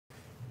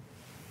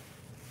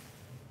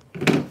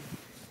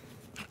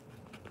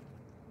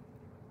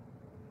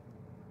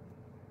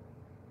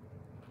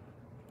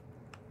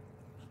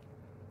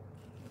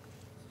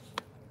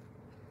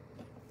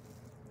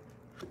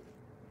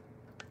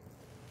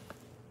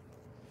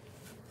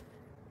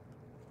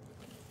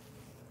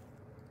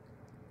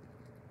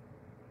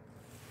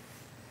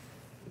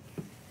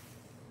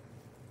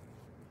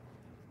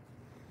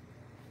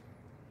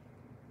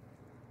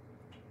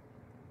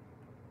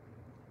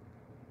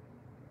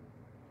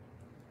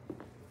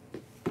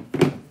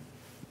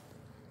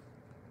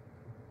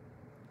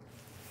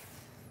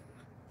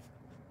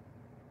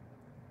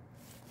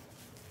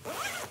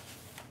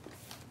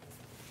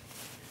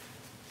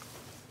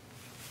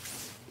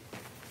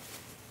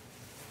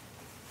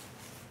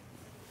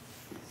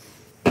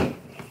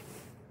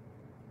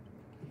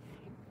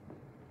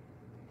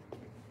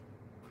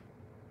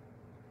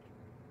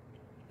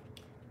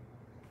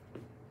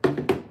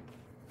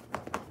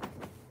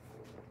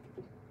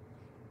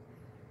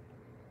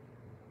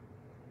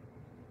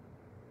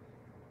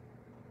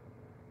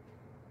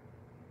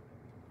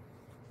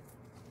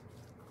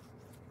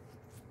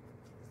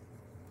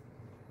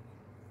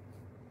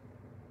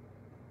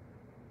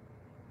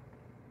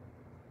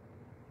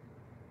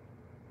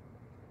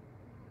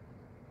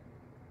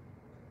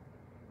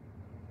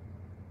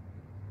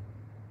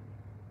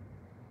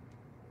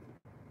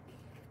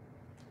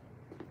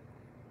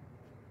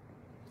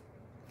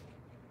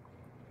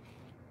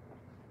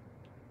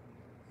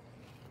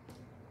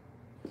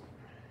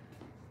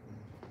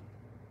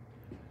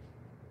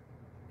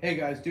Hey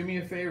guys, do me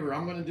a favor.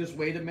 I'm gonna just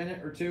wait a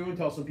minute or two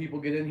until some people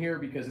get in here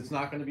because it's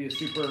not gonna be a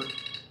super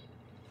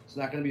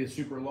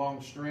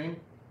long stream.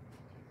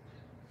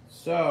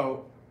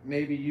 So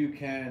maybe you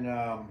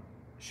can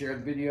share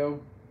the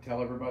video,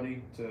 tell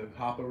everybody to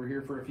hop over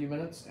here for a few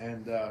minutes,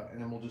 and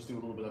then we'll just do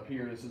a little bit up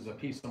here. This is a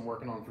piece I'm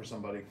working on for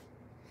somebody.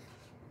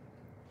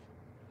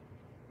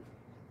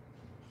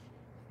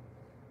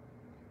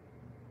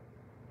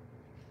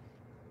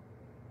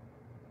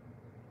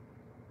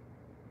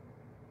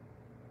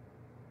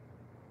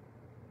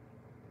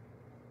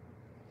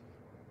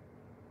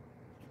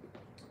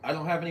 I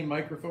don't have any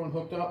microphone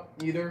hooked up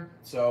either,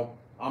 so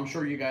I'm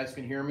sure you guys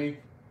can hear me,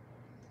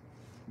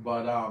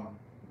 but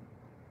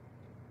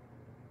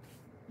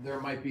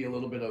there might be a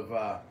little bit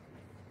of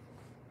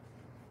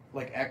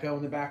like echo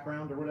in the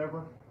background or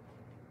whatever.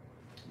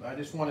 I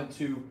just wanted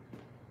to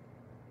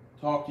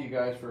talk to you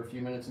guys for a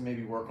few minutes and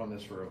maybe work on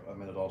this for a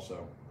minute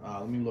also.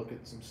 Let me look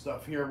at some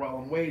stuff here while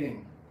I'm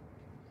waiting.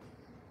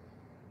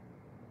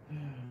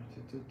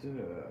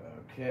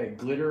 Okay,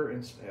 glitter.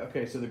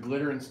 Okay, so the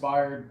glitter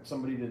inspired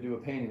somebody to do a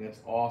painting. That's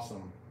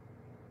awesome.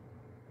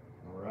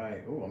 All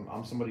right. Oh,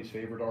 I'm somebody's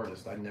favorite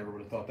artist. I never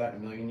would have thought that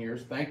in a million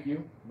years. Thank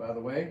you, by the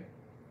way.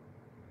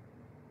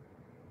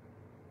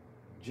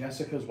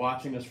 Jessica's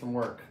watching us from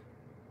work.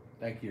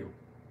 Thank you.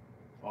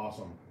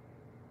 Awesome.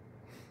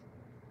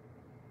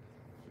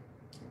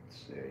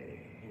 Let's see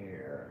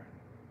here.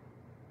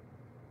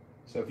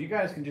 So if you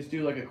guys can just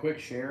do like a quick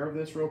share of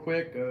this real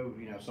quick, go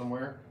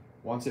somewhere.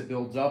 Once it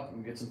builds up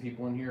and get some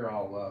people in here,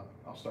 I'll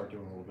start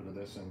doing a little bit of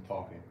this and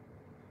talking.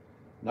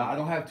 Now I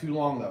don't have too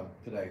long though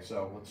today,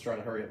 so let's try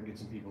to hurry up and get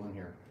some people in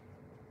here.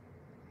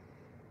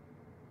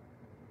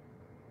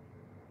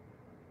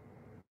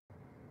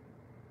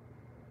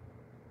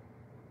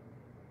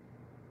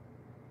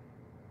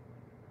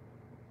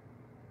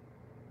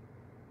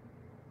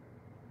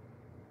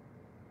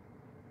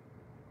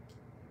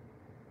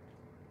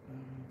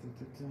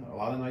 A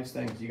lot of nice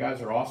things. You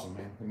guys are awesome,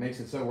 man. It makes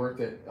it so worth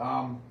it.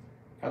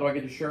 How do I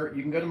get a shirt?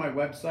 You can go to my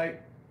website.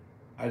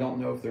 I don't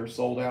know if they're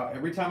sold out.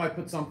 Every time I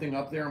put something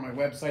up there on my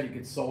website, it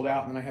gets sold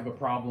out, and then I have a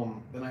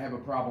problem.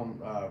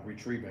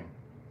 Retrieving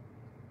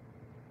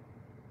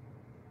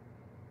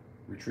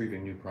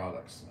new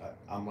products.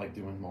 I'm like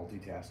doing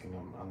multitasking.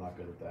 I'm not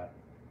good at that.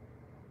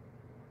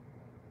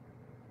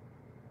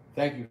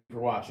 Thank you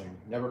for watching.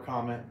 Never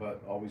comment,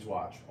 but always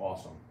watch.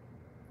 Awesome.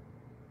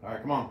 All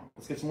right, come on.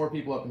 Let's get some more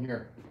people up in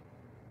here.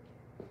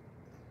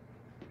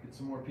 Get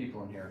some more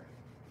people in here.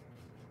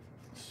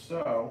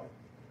 So,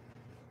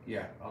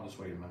 yeah, I'll just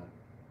wait a minute.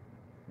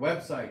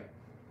 Website.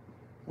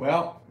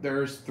 Well,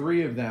 there's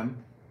 3 of them.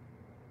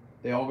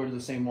 They all go to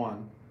the same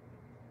one.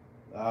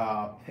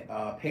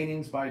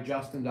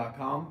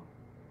 Paintingsbyjustin.com.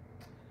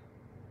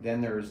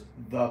 Then there's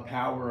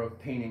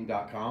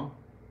thepowerofpainting.com.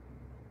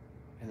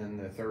 And then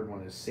the third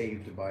one is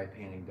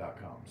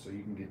savedbypainting.com. So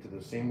you can get to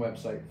the same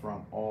website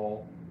from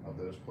all of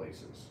those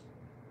places.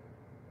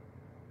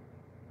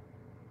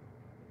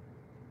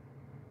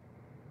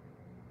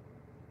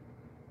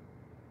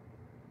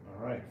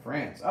 All right,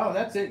 France. Oh,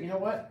 that's it. You know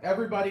what?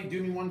 Everybody,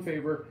 do me one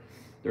favor.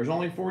 There's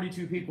only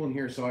 42 people in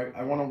here, so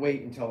I want to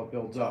wait until it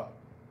builds up.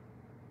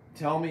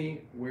 Tell me,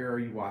 where are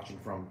you watching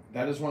from?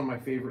 That is one of my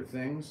favorite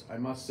things, I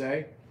must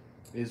say,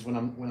 is when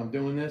I'm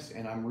doing this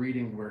and I'm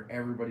reading where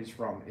everybody's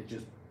from. It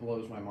just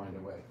blows my mind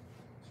away.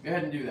 So go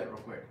ahead and do that real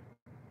quick.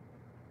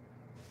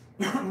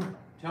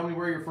 Tell me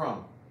where you're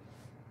from.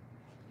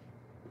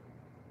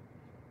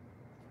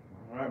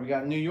 All right, we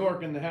got New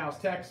York in the house,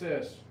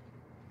 Texas,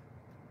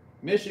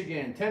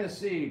 Michigan,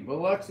 Tennessee,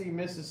 Biloxi,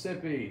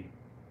 Mississippi,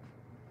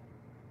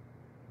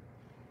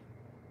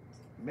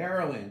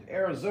 Maryland,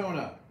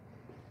 Arizona,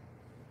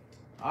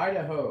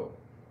 Idaho,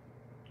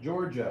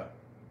 Georgia,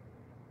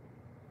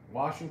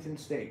 Washington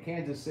State,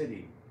 Kansas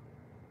City,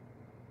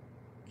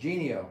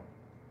 Genio.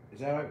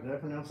 Did I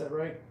pronounce that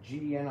right?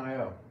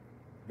 Genio.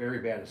 Very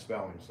bad at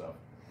spelling stuff.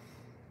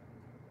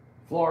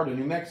 Florida,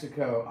 New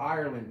Mexico,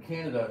 Ireland,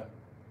 Canada.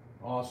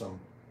 Awesome.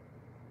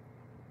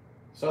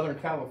 Southern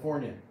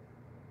California.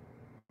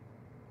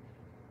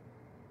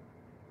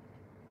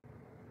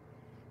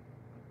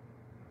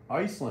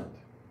 Iceland.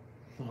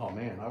 Oh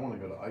man, I want to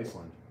go to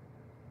Iceland.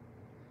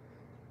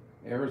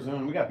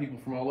 Arizona. We got people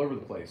from all over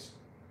the place.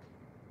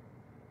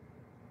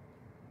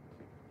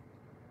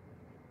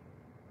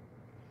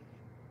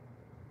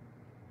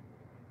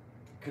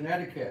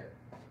 Connecticut.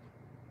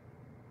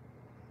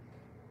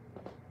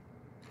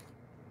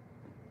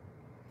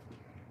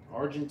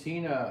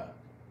 Argentina.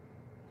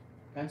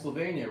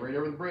 Pennsylvania, right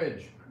over the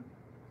bridge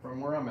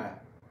from where I'm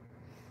at.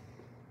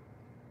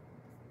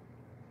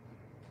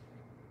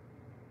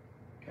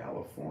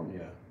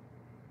 California.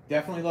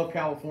 Definitely love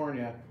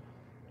California.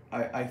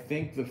 I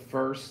think the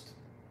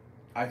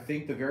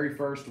very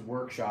first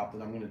workshop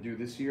that I'm going to do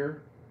this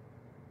year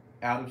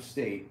out of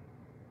state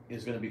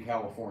is going to be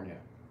California.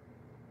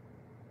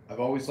 I've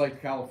always liked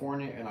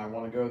California and I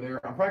want to go there.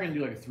 I'm probably going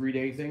to do like a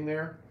 3-day thing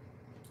there.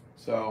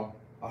 So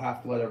I'll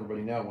have to let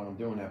everybody know when I'm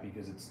doing that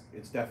because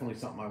it's definitely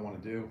something I want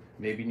to do.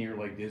 Maybe near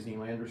like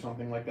Disneyland or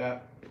something like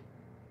that.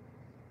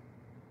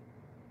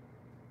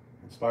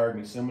 Inspired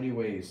me so many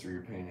ways through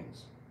your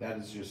paintings. That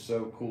is just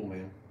so cool,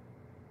 man.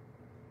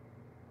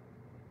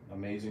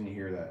 Amazing to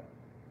hear that.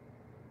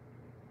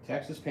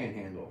 Texas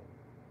Panhandle.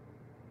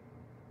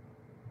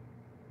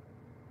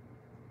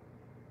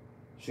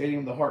 Shading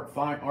of the Heart,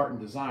 Fine Art and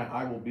Design.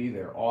 I will be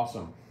there.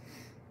 Awesome.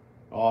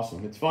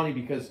 Awesome. It's funny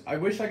because I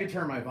wish I could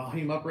turn my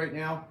volume up right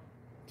now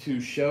to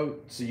show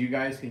so you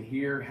guys can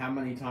hear how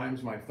many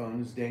times my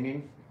phone is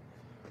dinging.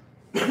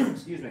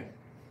 Excuse me.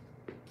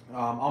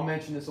 I'll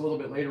mention this a little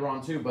bit later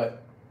on too,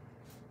 but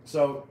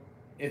so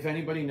if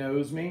anybody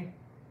knows me,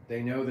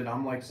 they know that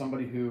I'm like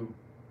somebody who,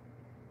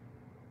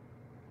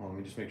 well, let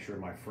me just make sure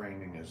my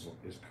framing is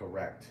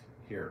correct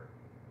here.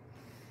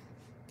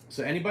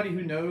 So anybody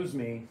who knows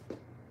me,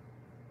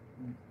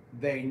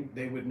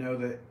 they would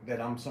know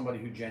that I'm somebody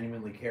who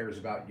genuinely cares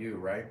about you,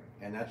 right?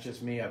 And that's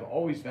just me. I've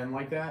always been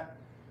like that.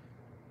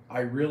 I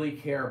really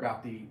care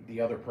about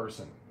the other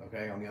person,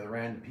 okay? On the other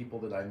end, the people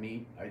that I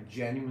meet, I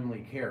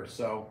genuinely care.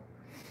 So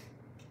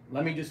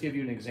let me just give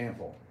you an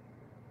example.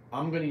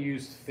 I'm going to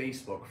use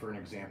Facebook for an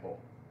example.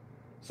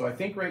 So I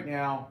think right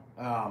now,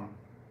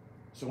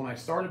 so when I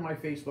started my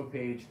Facebook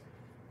page,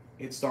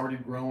 it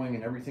started growing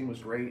and everything was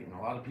great and a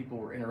lot of people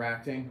were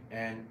interacting.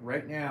 And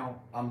right now,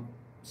 I'm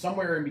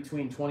somewhere in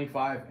between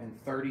 25 and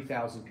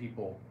 30,000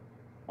 people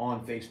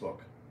on Facebook.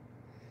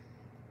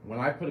 When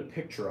I put a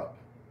picture up,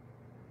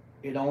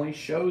 it only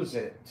shows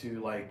it to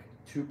like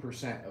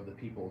 2% of the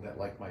people that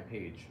like my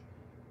page.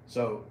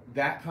 So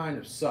that kind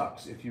of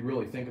sucks if you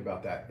really think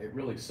about that. It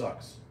really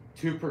sucks.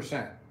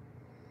 2%.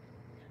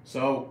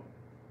 So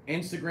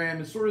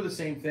Instagram is sort of the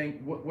same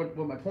thing. What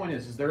my point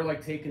is they're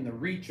like taking the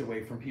reach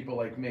away from people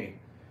like me.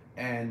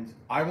 And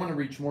I want to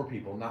reach more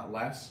people, not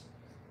less.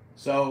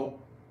 So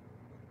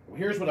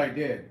here's what I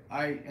did.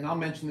 And I'll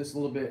mention this a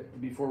little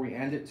bit before we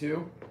end it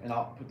too, and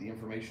I'll put the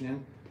information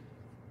in.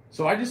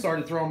 So I just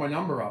started throwing my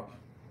number up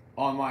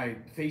on my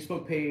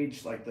Facebook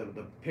page, like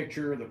the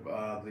picture, the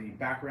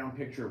background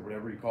picture,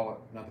 whatever you call it,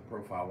 not the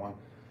profile one.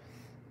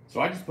 So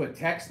I just put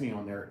text me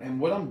on there, and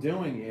what I'm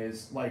doing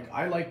is like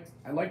I like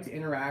to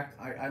interact.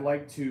 I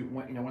like to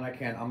when I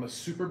can. I'm a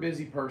super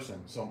busy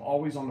person, so I'm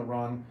always on the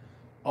run,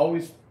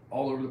 always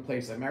all over the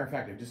place. As a matter of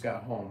fact, I just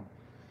got home.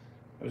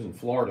 I was in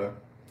Florida,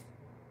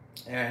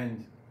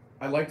 and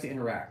I like to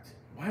interact.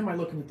 Why am I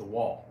looking at the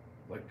wall?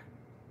 Like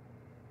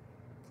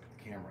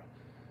the camera.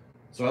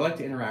 So I like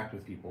to interact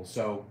with people.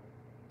 So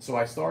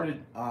I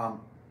started.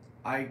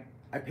 I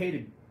paid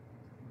a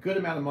good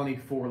amount of money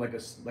for like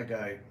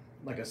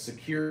a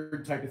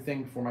secured type of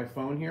thing for my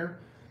phone here.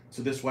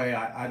 So this way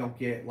I don't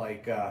get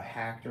like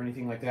hacked or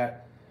anything like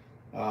that.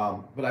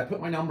 But I put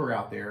my number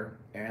out there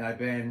and I've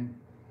been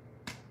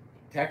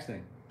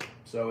texting.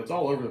 So it's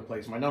all over the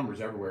place. My number's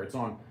everywhere.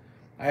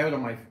 I have it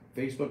on my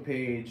Facebook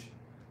page,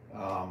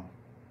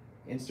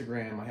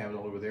 Instagram, I have it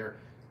all over there.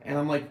 And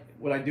I'm like,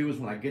 what I do is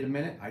when I get a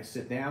minute, I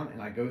sit down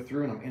and I go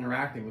through and I'm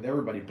interacting with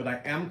everybody. But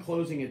I am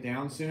closing it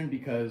down soon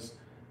because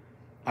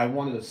I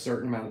wanted a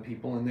certain amount of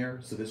people in there,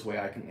 so this way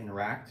I can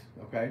interact,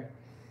 okay?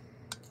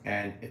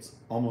 And it's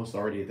almost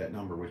already at that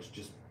number, which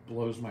just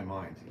blows my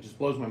mind. It just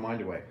blows my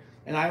mind away.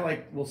 And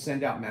I will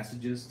send out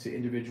messages to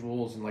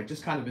individuals and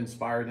just kind of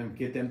inspire them,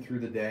 get them through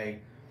the day.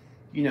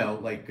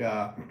 Let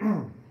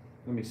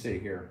me see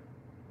here.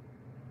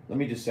 I'll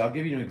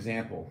give you an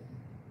example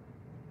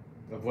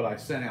of what I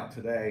sent out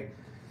today.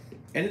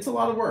 And it's a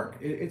lot of work.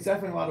 It's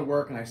definitely a lot of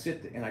work, and I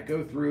sit and I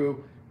go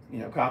through,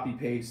 copy,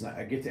 paste, and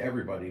I get to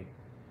everybody.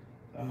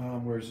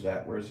 Where's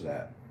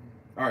that?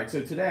 All right,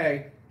 so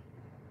today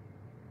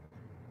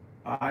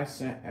I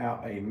sent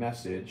out a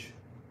message.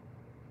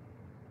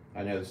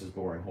 I know this is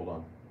boring. Hold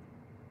on.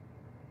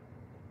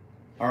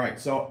 All right,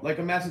 so like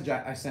a message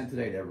I sent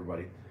today to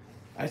everybody.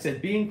 I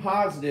said, being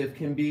positive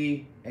can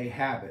be a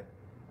habit,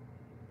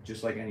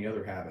 just like any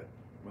other habit,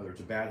 whether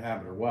it's a bad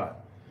habit or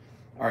what.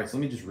 All right, so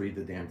let me just read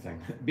the damn thing.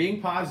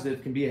 Being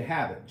positive can be a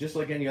habit, just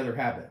like any other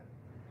habit.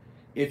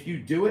 If you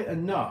do it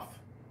enough,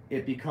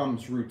 it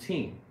becomes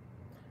routine,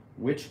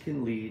 which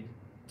can lead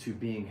to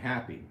being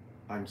happy.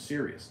 I'm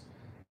serious.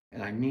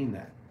 And I mean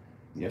that.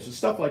 So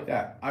stuff like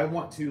that. I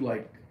want to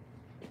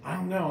I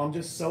don't know, I'm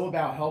just so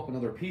about helping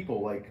other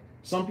people.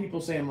 Some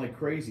people say I'm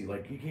crazy,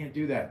 you can't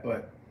do that,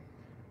 but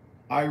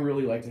I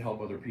really like to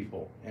help other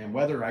people. And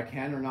whether I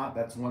can or not,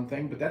 that's one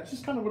thing, but that's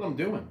just kind of what I'm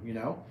doing,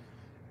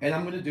 And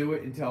I'm going to do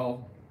it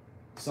until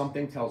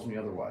something tells me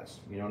otherwise.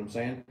 You know what I'm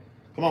saying?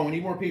 Come on, we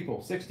need more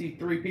people.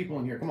 63 people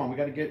in here. Come on,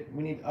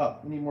 we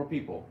need more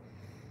people.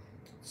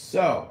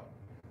 So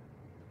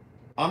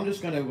I'm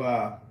just going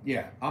to,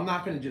 I'm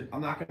not going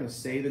to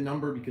say the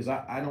number because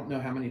I don't know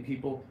how many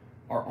people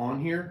are on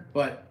here,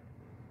 but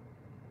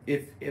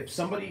if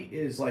somebody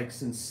is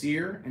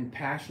sincere and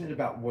passionate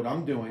about what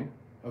I'm doing,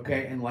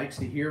 okay, and likes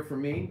to hear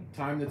from me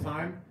time to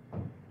time,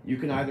 you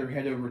can either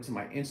head over to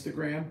my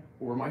Instagram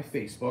or my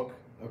Facebook,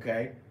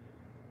 okay?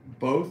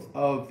 Both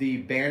of the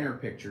banner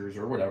pictures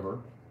or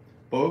whatever,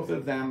 both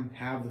of them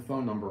have the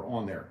phone number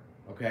on there,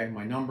 okay?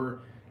 My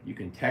number, you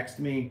can text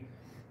me.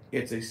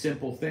 It's a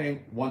simple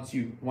thing. Once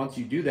you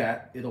do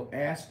that, it'll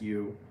ask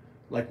you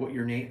what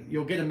your name,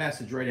 you'll get a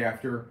message right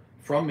after.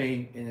 from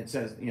me, and it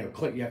says,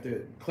 click. You have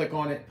to click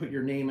on it, put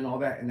your name and all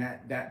that, and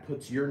that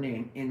puts your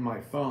name in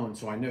my phone,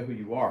 so I know who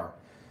you are.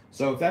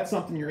 So if that's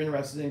something you're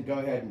interested in, go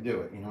ahead and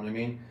do it. You know what I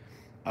mean?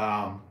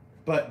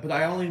 But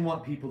I only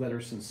want people that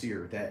are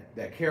sincere,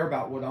 that care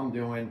about what I'm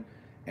doing,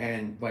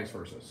 and vice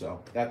versa. So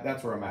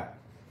that's where I'm at.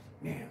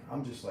 Man,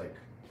 I'm just like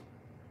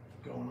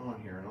going on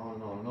here and on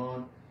and on and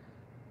on.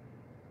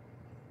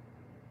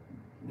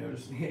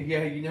 Notice,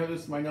 yeah, you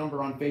notice my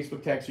number on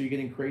Facebook text. Are you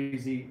getting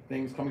crazy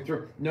things coming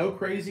through? No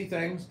crazy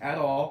things at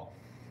all.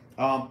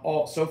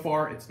 All so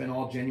far, it's been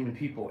all genuine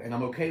people, and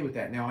I'm okay with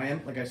that. Now, I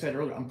am, like I said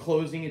earlier, I'm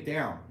closing it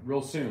down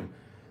real soon.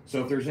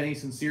 So if there's any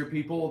sincere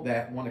people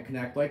that want to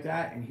connect like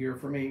that and hear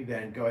from me,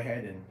 then go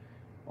ahead, and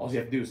all you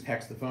have to do is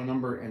text the phone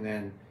number, and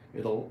then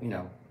it'll,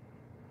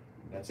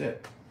 that's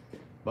it.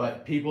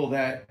 But people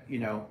that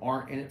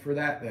aren't in it for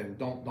that, then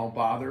don't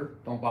bother.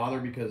 Don't bother,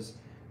 because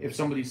if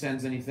somebody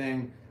sends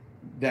anything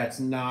that's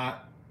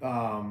not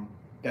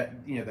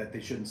that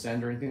they shouldn't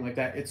send or anything like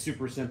that, it's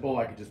super simple.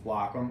 I could just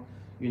block them.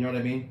 You know what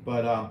I mean?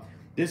 But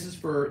this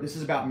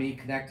is about me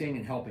connecting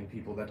and helping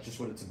people. That's just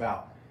what it's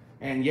about.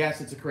 And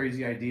yes, it's a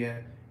crazy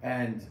idea,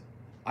 and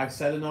I've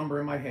set a number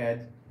in my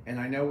head, and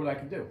I know what I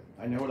can do.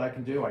 I know what I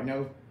can do. I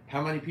know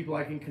how many people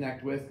I can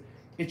connect with.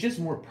 It's just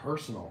more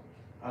personal.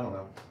 I don't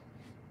know.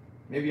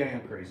 Maybe I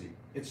am crazy.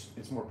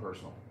 It's more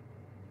personal.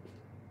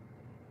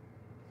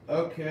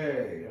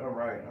 Okay. All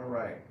right.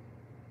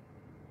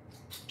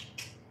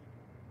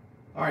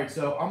 All right,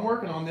 so I'm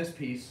working on this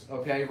piece,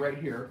 okay, right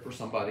here for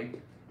somebody,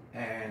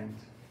 and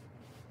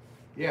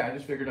yeah, I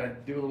just figured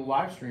I'd do a little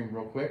live stream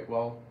real quick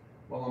while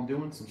I'm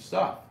doing some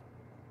stuff.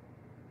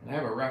 And I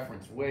have a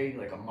reference way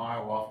like a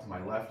mile off to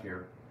my left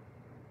here.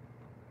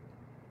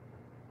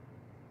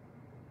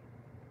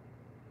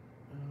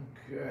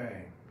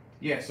 Okay.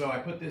 Yeah, so I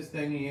put this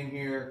thingy in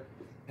here,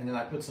 and then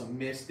I put some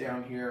mist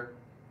down here.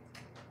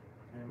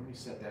 And let me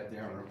set that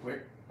down real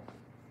quick.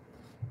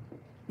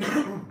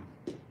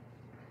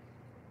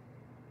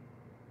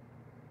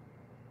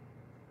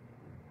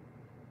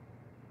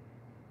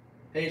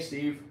 Hey,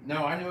 Steve.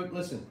 No, I know.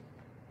 Listen,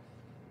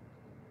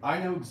 I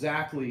know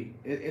exactly.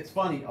 It's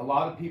funny. A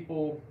lot of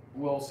people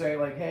will say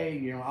like,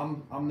 "Hey,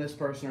 I'm this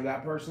person or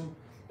that person,"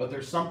 but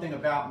there's something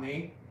about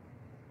me.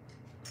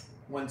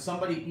 When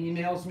somebody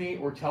emails me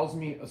or tells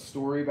me a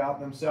story about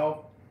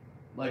themselves,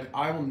 like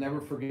I will never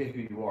forget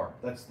who you are.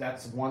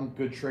 That's one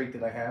good trait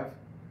that I have.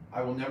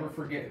 I will never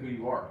forget who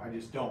you are. I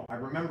just don't. I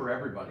remember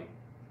everybody.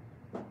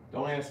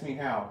 Don't ask me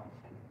how.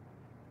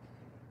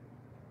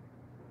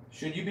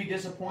 Should you be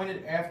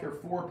disappointed after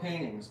 4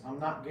 paintings? I'm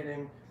not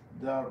getting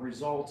the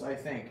results I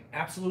think.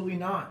 Absolutely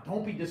not.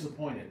 Don't be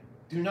disappointed.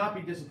 Do not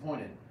be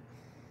disappointed.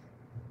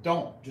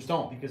 Just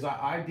don't, because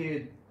I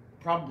did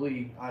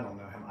probably, I don't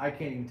know, I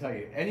can't even tell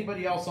you.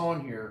 Anybody else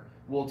on here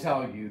will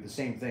tell you the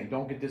same thing.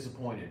 Don't get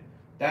disappointed.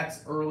 That's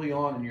early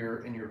on in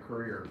your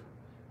career.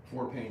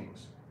 4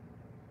 paintings.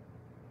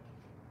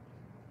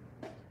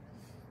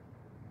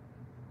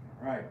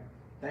 All right.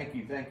 Thank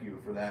you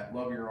for that.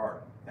 Love your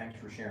art. Thanks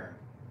for sharing.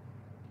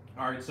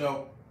 All right,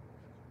 so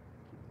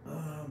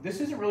this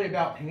isn't really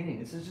about painting.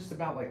 This is just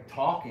about like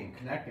talking,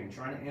 connecting,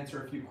 trying to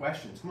answer a few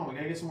questions. Come on, we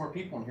gotta get some more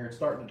people in here. It's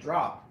starting to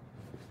drop.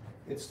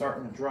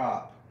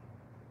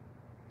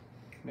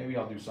 Maybe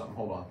I'll do something.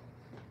 Hold on.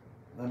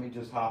 Let me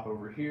just hop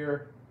over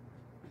here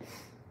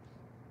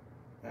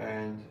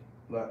and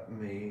let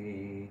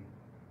me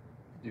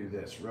do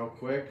this real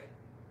quick.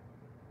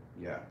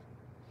 Yeah.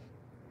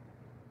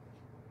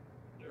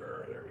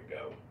 There we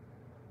go.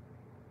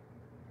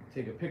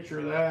 Take a picture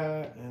of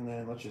that, and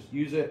then let's just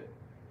use it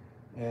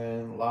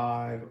and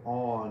live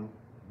on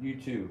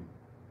YouTube.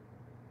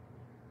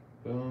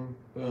 Boom,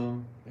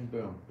 boom, and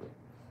boom.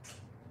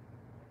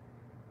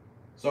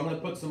 So I'm going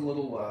to put some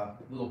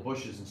little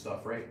bushes and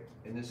stuff right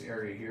in this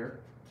area here.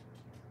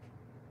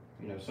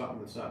 Something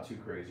that's not too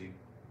crazy.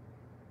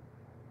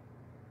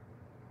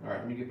 All right,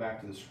 let me get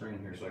back to the screen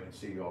here so I can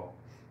see y'all.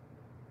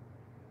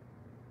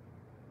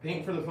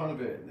 Paint for the fun of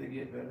it. They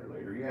get better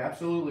later. Yeah,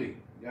 absolutely.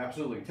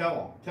 Absolutely.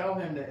 Tell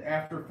him that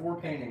after 4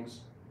 paintings,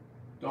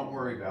 don't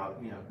worry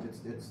about it.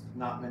 It's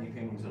not many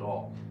paintings at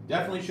all.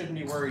 Definitely shouldn't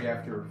be worried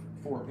after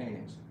 4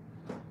 paintings.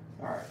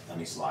 All right, let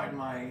me slide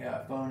my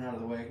phone out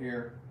of the way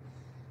here.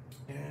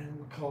 And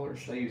what color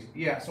should I use?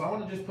 Yeah, so I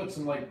want to just put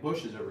some like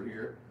bushes over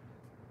here.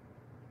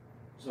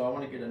 So I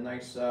want to get a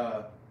nice,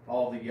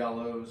 all the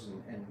yellows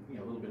and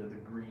a little bit of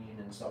the green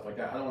and stuff like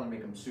that. I don't want to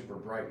make them super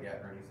bright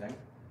yet or anything.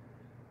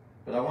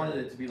 But I wanted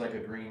it to be like a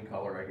green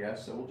color, I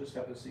guess. So we'll just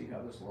have to see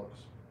how this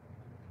looks.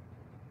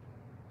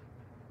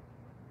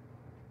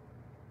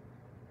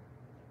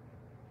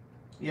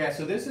 Yeah,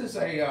 so this is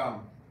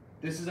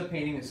a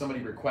painting that somebody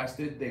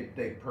requested.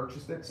 They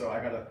purchased it, so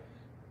I gotta,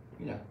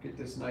 get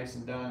this nice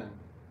and done and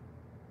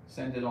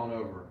send it on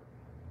over.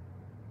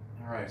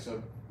 All right,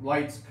 so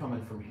light's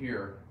coming from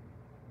here,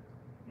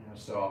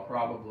 so I'll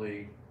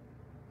probably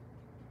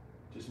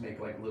just make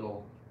like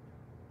little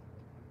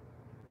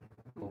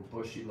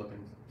bushy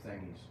looking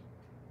thingies.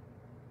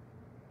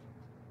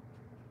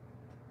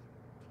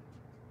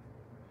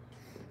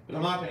 But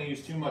I'm not going to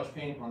use too much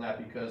paint on that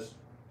because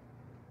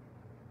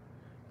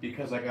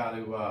I got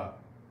to,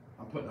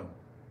 I'm putting a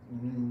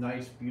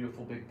nice,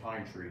 beautiful big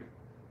pine tree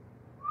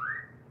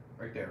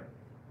right there,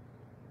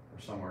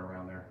 or somewhere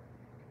around there.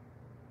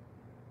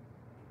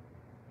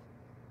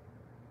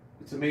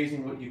 It's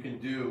amazing what you can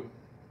do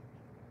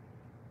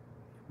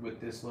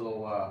with this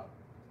little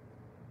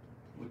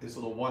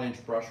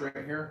 1-inch brush right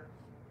here.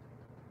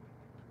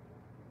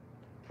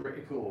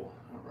 Pretty cool.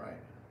 All right.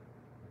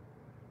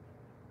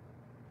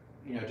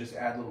 You know, just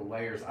add little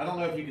layers. I don't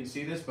know if you can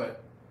see this,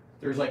 but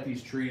there's like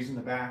these trees in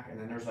the back, and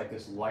then there's like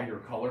this lighter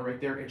color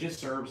right there. It just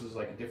serves as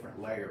like a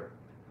different layer.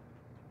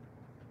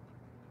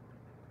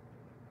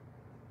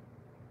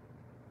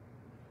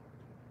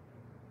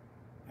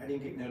 I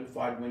didn't get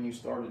notified when you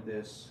started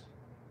this.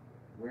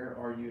 Where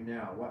are you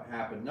now? What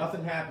happened?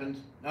 Nothing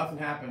happened. Nothing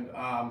happened.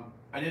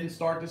 I didn't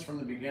start this from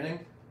the beginning.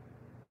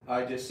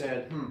 I just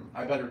said,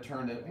 I better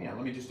turn it,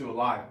 let me just do it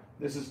live.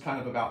 This is kind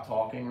of about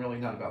talking, really,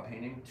 not about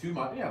painting. Too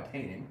much,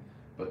 painting,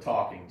 but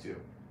talking too.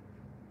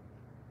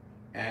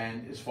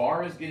 And as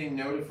far as getting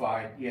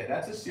notified,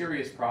 that's a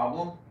serious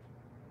problem.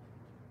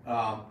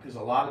 Because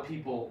a lot of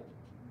people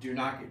do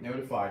not get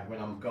notified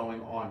when I'm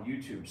going on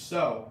YouTube.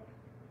 So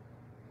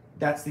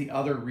that's the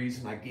other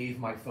reason I gave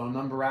my phone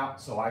number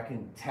out, so I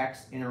can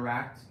text,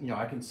 interact,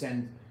 I can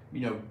send,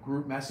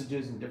 group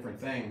messages and different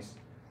things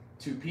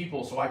to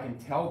people, so I can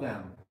tell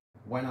them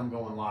when I'm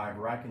going live,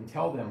 or I can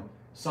tell them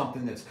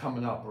something that's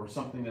coming up or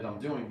something that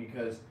I'm doing,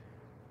 because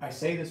I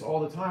say this all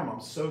the time. I'm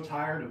so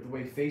tired of the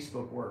way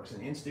Facebook works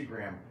and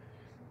Instagram.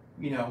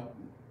 You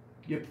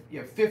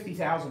have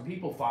 50,000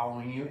 people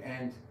following you,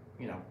 and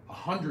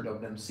 100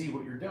 of them see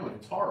what you're doing.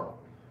 It's horrible.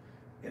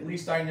 At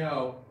least I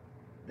know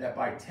that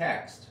by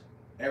text,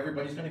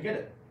 everybody's going to get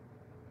it.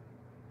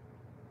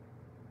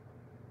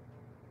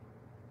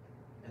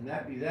 And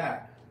that be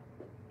that.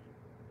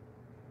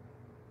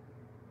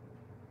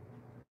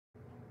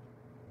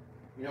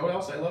 You know what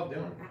else I love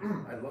doing?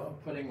 I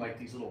love putting like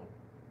these little,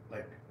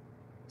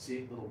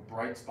 little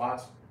bright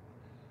spots.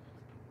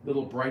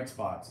 Little bright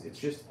spots. It's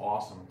just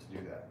awesome to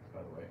do that, by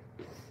the way.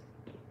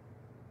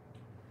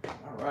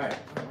 All right.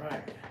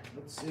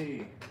 Let's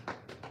see.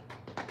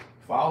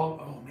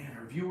 Oh man,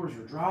 our viewers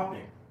are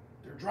dropping.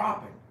 They're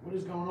dropping. What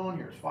is going on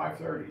here? It's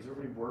 5:30. Is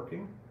everybody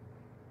working?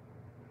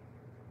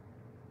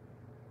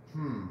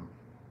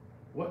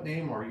 What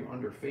name are you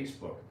under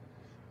Facebook?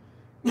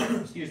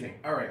 Excuse me.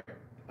 All right.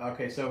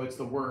 Okay, so it's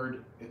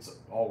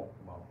all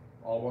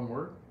one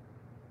word.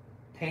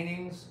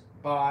 Paintings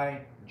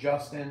by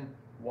Justin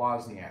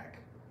Wozniak.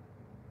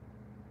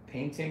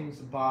 Paintings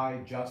by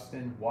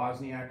Justin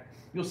Wozniak.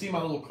 You'll see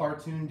my little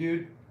cartoon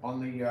dude on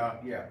the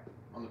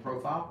on the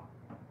profile.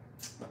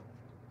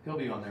 He'll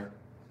be on there.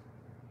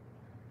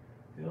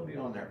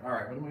 All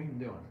right, what am I even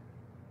doing?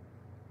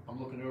 I'm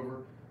looking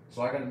over.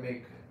 So I got to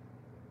make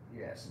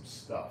some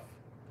stuff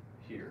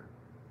here,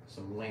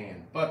 some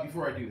land. But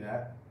before I do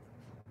that,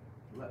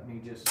 let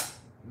me just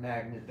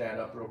magnet that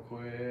up real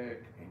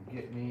quick and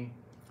get me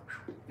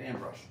fan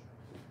brush.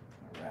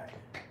 All right.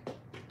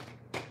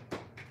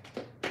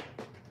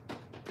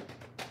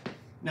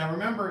 Now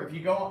remember, if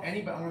you go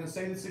I'm going to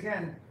say this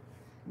again,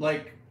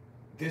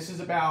 this is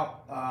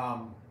about,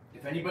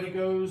 if anybody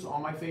goes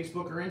on my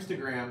Facebook or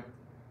Instagram,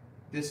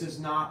 this is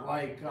not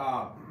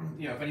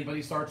if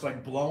anybody starts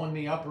blowing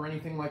me up or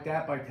anything like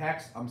that by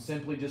text, I'm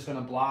simply just going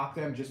to block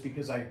them, just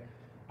because I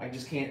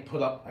just can't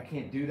I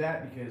can't do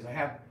that, because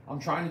I'm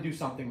trying to do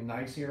something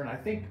nice here, and I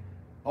think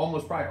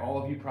probably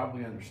all of you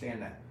probably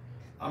understand that.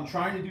 I'm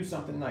trying to do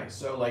something nice.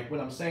 So what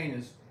I'm saying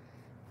is,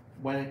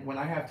 when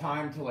I have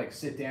time to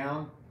sit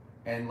down,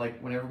 and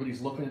when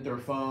everybody's looking at their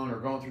phone or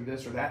going through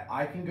this or that,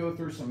 I can go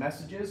through some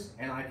messages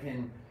and I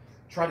can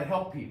try to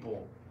help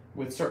people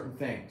with certain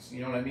things,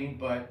 you know what I mean?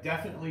 But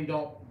definitely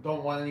don't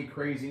want any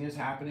craziness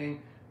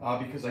happening,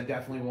 because I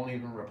definitely won't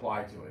even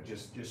reply to it,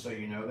 just so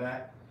you know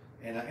that.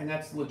 And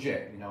that's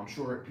legit, I'm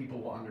sure people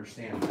will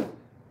understand that.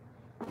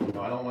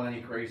 I don't want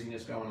any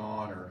craziness going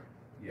on, or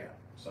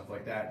stuff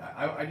like that.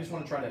 I just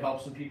want to try to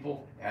help some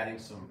people, adding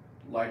some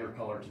lighter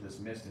color to this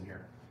mist in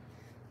here.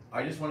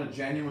 I just want to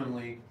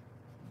genuinely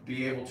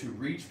be able to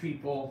reach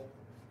people,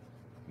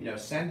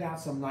 send out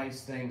some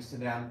nice things to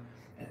them,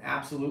 and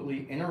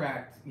absolutely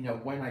interact,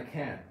 when I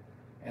can.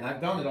 And I've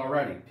done it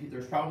already.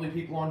 There's probably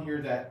people on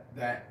here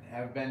that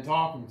have been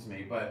talking to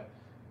me, but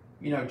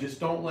just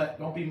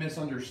don't be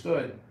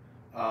misunderstood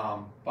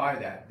by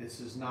that.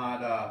 This is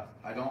not,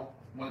 I don't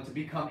want it to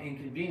become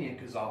inconvenient,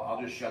 because I'll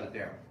just shut it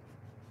down.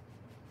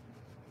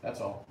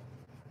 That's all.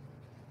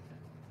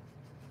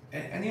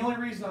 And the only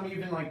reason I'm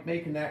even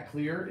making that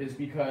clear is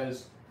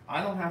because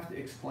I don't have to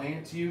explain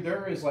it to you.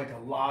 There is a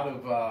lot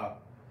of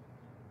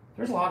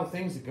there's a lot of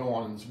things that go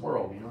on in this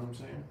world, you know what I'm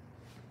saying?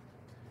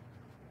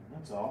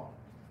 That's all.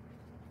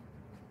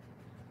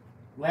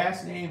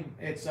 Last name,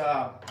 it's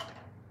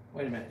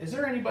wait a minute. Is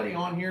there anybody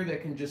on here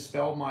that can just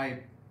spell my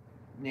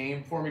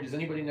name for me? Does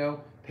anybody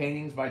know?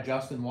 Paintings by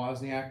Justin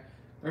Wozniak.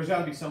 There's got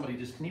to be somebody.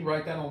 Can you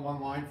write that on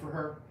one line for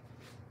her?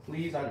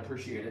 Please, I'd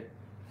appreciate it.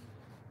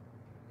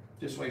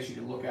 This way she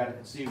can look at it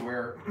and see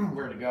where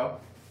where to go.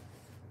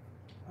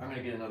 I'm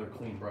gonna get another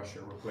clean brush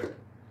here real quick.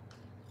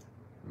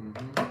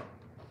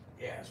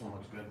 Yeah, this one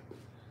looks good.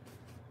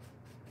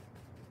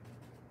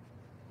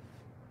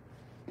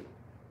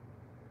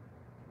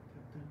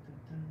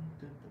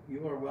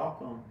 You are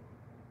welcome.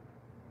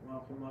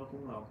 Welcome,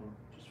 welcome, welcome.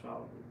 Just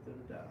follow the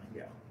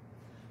yeah.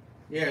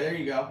 Yeah, there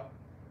you go.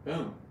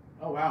 Boom.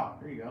 Oh wow,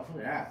 there you go.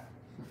 Look at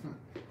that.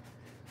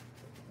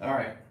 All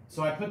right,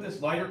 so I put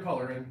this lighter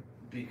color in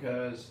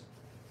because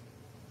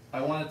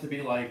I want it to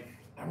be like,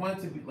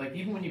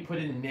 even when you put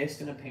in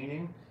mist in a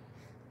painting,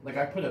 like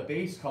I put a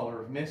base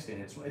color of mist in,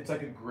 it's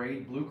like a gray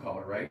blue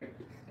color, right?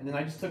 And then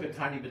I just took a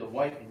tiny bit of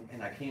white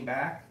and I came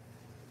back,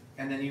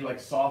 and then you like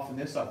soften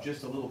this up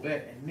just a little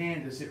bit, and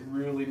man, does it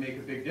really make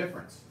a big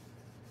difference.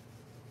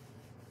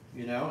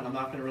 You know, and I'm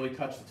not going to really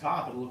touch the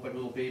top. It'll look like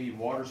little baby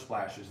water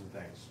splashes and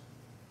things.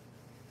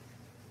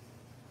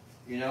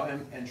 You know,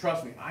 and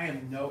trust me, I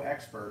am no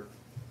expert,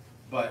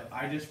 but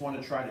I just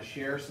want to try to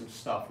share some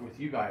stuff with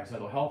you guys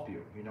that'll help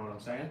you. You know what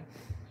I'm saying?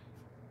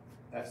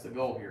 That's the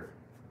goal here.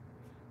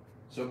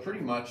 So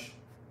pretty much,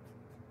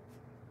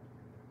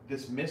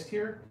 this mist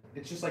here,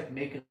 it's just like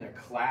making a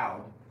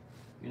cloud.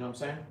 You know what I'm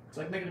saying? It's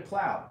like making a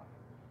cloud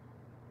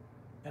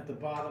at the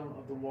bottom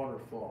of the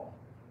waterfall.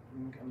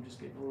 I'm just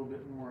getting a little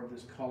bit more of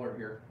this color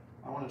here.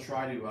 I want to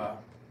try to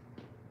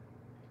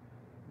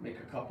make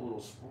a couple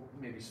little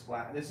maybe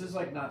splash. This is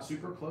like not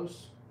super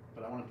close,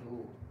 but I want to put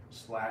little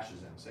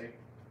splashes in, see?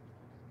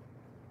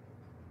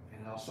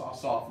 And I'll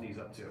soften these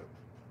up too.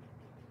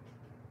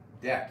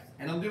 Depth.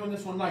 And I'm doing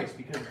this one nice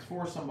because it's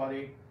for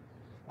somebody.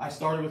 I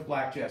started with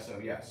black gesso,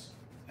 yes.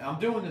 And I'm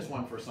doing this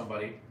one for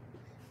somebody.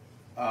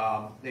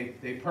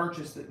 They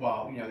purchased it,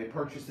 well, you know, they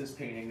purchased this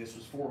painting. This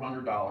was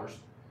 $400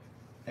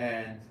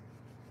 and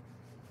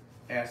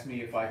asked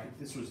me if I could,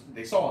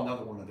 they saw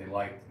another one that they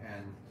liked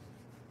and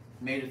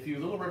made a few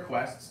little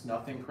requests,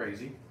 nothing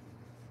crazy.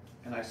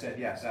 And I said,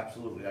 yes,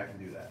 absolutely, I can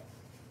do that.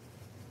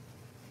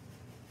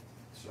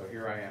 So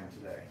here I am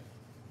today.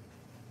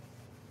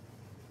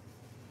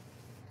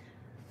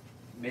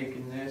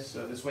 Making this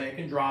so this way it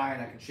can dry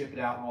and I can ship it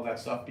out and all that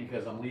stuff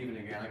because I'm leaving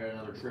again. I got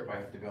another trip I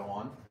have to go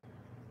on.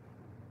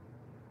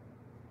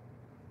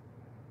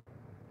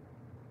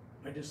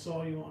 I just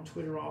saw you on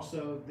Twitter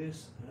also.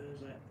 This, wait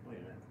a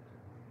minute.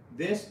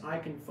 This I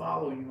can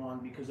follow you on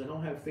because I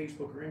don't have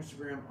Facebook or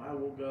Instagram. I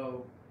will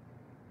go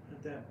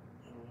at that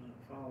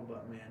follow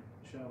button, man.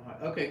 Show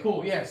hi. Okay,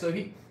 cool. Yeah,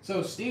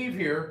 so Steve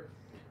here,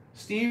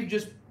 Steve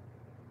just,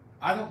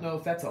 I don't know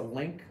if that's a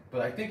link,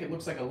 but I think it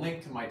looks like a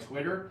link to my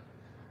Twitter.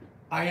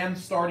 I am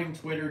starting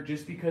Twitter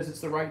just because it's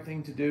the right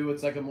thing to do.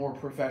 It's like a more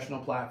professional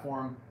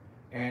platform,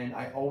 and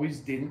I always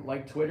didn't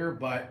like Twitter,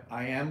 but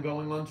I am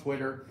going on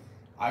Twitter.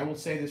 I will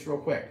say this real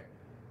quick.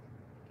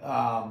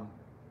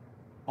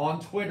 On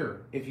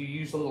Twitter, if you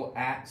use the little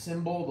 @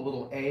 symbol, the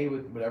little A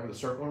with whatever the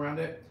circle around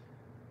it,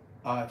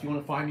 if you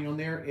want to find me on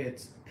there,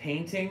 it's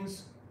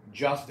Paintings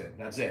Justin.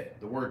 That's it.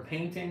 The word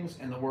Paintings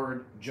and the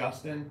word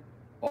Justin,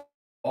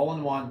 all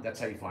in one. That's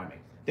how you find me.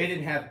 They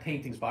didn't have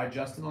Paintings by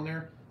Justin on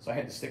there, so I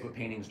had to stick with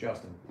Paintings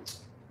Justin.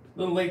 A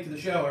little late to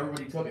the show.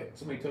 Everybody took it.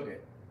 Somebody took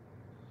it.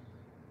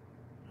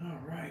 All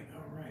right,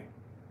 all right.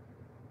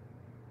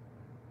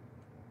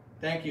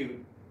 Thank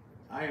you.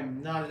 I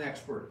am not an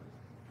expert.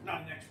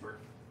 Not an expert.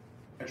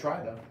 I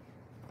try though.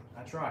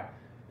 I try.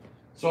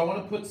 So I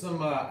want to put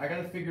some, I got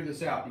to figure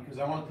this out because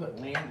I want to put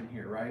land in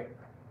here, right?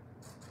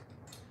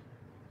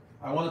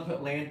 I want to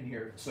put land in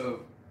here.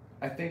 So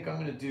I think I'm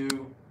going to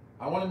do,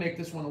 I want to make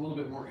this one a little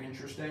bit more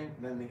interesting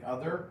than the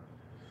other.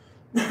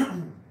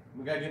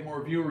 We got to get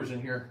more viewers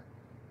in here.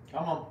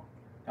 Come on,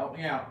 help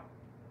me out.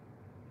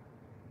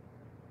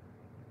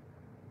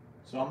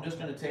 So I'm just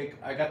going to take,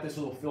 I got this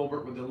little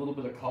filbert with a little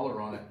bit of color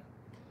on it.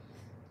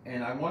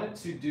 And I wanted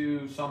to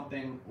do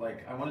something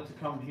like, I wanted to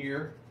come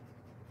here,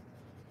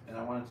 and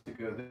I wanted to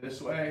go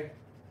this way,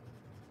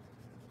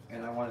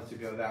 and I wanted to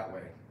go that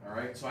way. All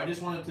right, so I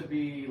just want it to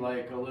be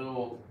like a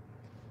little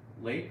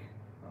lake,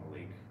 not a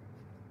lake,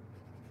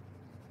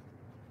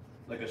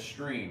 like a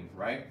stream,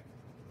 right?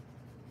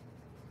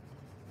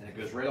 And it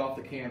goes right off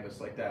the canvas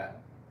like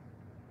that.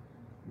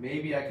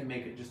 Maybe I can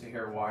make it just a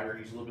hair wider,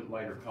 use a little bit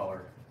lighter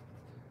color.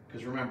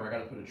 Because remember, I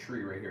got to put a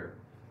tree right here.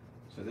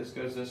 So this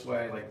goes this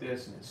way like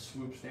this, and it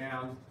swoops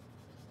down.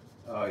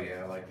 Oh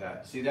yeah, I like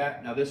that. See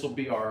that? Now this will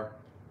be our,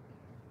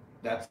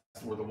 that's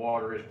where the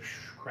water is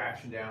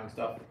crashing down and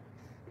stuff.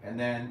 And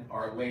then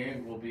our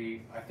land will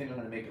be, I think I'm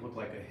going to make it look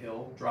like a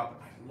hill. Drop it.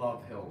 I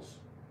love hills.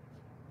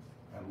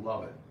 I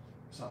love it.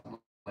 Something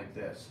like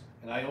this.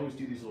 And I always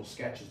do these little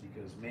sketches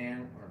because,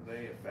 man, are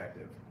they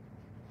effective.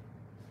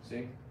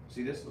 See?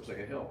 See this? Looks like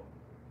a hill.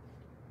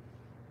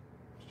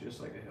 It's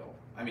just like a hill.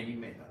 I mean,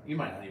 you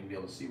might not even be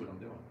able to see what I'm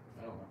doing.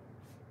 I don't know.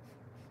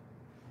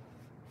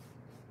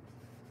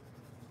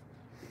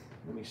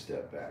 Let me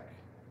step back.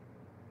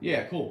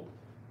 Yeah, cool.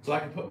 So I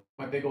can put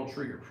my big old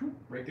tree here,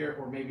 right there,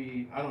 or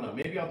maybe, I don't know,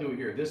 maybe I'll do it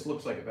here. This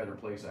looks like a better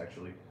place,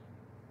 actually,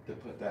 to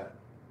put that.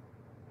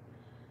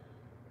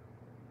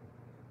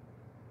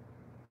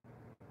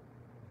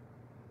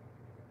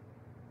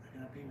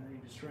 not being any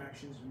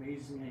distractions.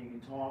 Amazing how you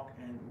can talk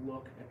and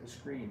look at the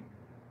screen.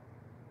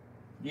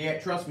 Yeah,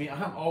 trust me,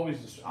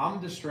 I'm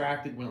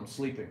distracted when I'm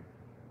sleeping.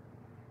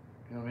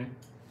 You know what I mean?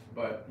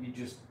 But you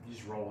just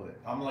roll with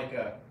it.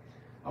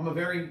 I'm a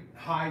very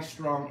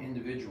high-strung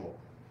individual.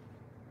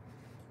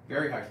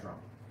 Very high-strung.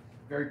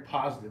 Very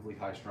positively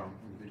high-strung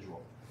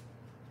individual.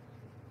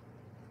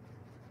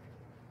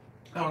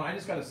 Oh, and I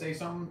just got to say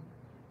something.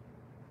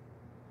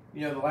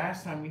 You know, the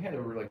last time we had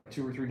over like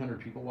 200 or 300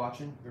 people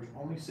watching. There's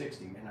only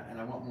 60, and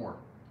I want more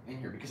in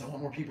here because I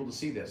want more people to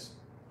see this.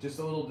 Just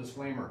a little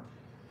disclaimer.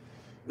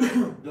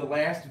 The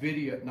last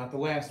video, not the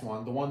last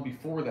one, the one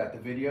before that, the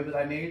video that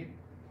I made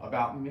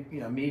about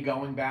me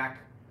going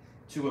back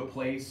to a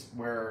place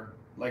where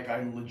like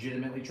I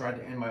legitimately tried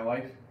to end my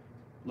life.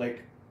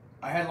 Like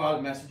I had a lot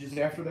of messages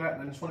after that,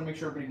 and I just want to make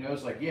sure everybody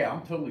knows, like, yeah,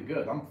 I'm totally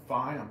good. I'm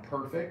fine. I'm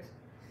perfect.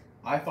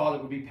 I thought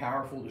it would be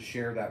powerful to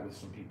share that with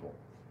some people.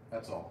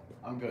 That's all.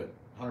 I'm good.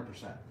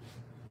 100%.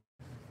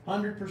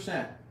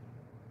 100%.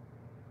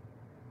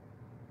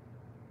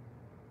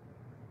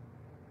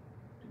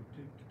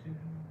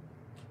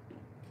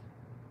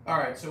 All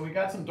right, so we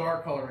got some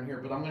dark color in here,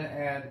 but I'm going to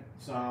add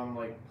some,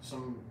 I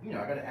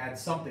got to add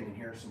something in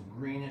here, some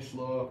greenish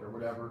look or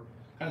whatever.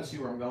 Kind of see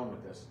where I'm going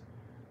with this.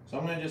 So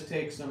I'm going to just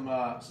take some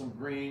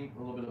green, a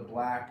little bit of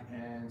black,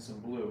 and some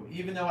blue.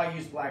 Even though I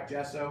use black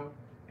gesso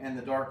and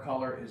the dark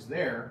color is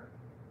there,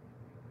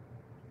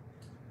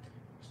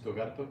 still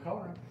got to put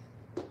color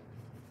in.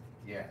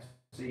 Yes.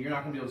 See, you're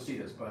not going to be able to see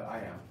this, but I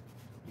am.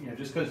 You know,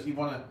 just because you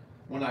want to,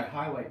 when I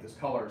highlight this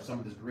color, some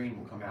of this green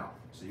will come out.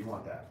 So you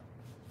want that.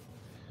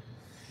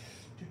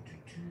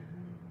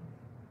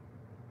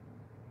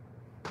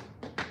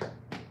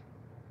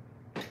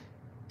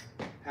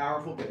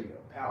 Powerful video,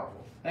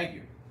 powerful. Thank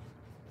you.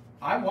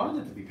 I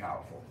wanted it to be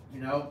powerful, you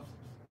know.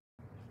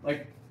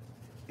 Like,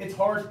 it's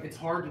hard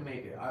to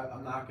make it.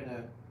 I'm not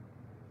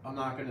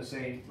gonna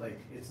say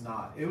like it's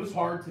not. It was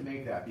hard to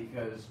make that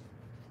because,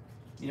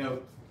 you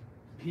know,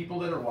 people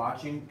that are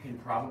watching can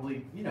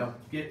probably, you know,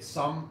 get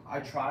some.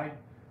 I tried.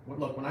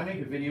 Look, when I make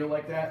a video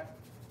like that,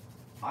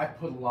 I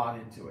put a lot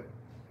into it.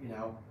 You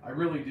know, I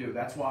really do.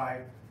 That's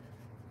why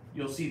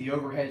you'll see the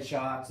overhead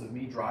shots of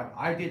me driving.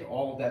 I did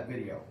all of that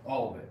video,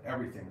 all of it,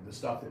 everything. The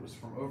stuff that was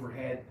from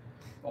overhead,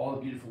 all the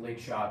beautiful lake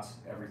shots,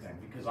 everything.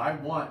 Because I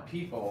want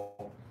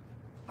people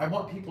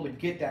to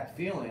get that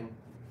feeling,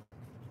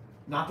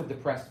 not the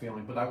depressed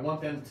feeling, but I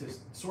want them to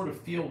sort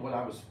of feel what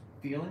I was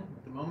feeling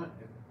at the moment,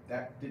 if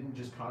that didn't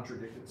just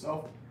contradict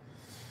itself.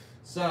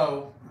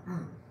 So,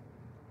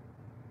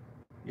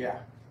 yeah,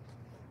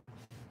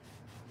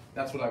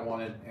 that's what I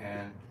wanted,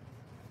 and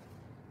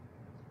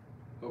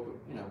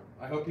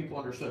I hope people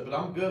understood, but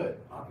I'm good.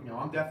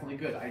 I'm definitely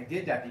good. I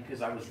did that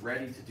because I was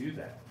ready to do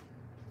that.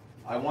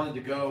 I wanted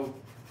to go,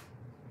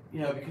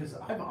 because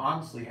I've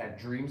honestly had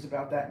dreams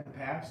about that in the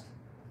past,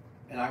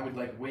 and I would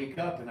like wake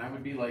up and I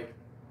would be like,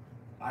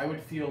 I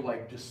would feel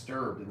like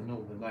disturbed in the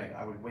middle of the night.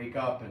 I would wake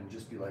up and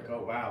just be like,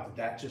 oh wow, did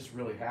that just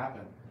really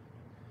happen?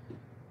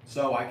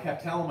 So I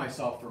kept telling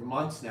myself for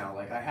months now,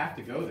 like I have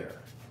to go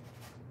there.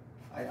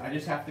 I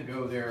just have to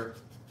go there,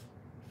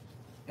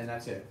 and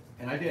that's it.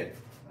 And I did.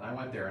 I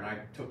went there and I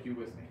took you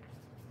with me.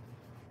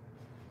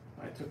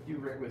 I took you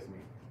right with me.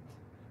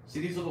 See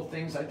these little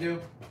things I do?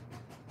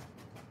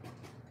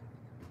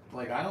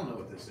 Like, I don't know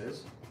what this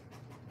is,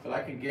 but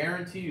I can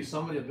guarantee you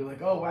somebody will be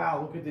like, oh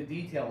wow, look at the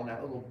detail on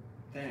that little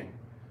thing.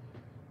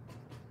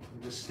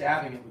 I'm just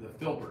stabbing it with a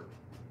filbert.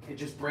 It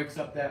just breaks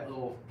up that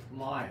little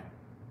line,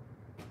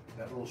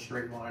 that little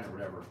straight line or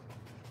whatever,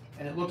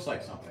 and it looks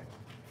like something.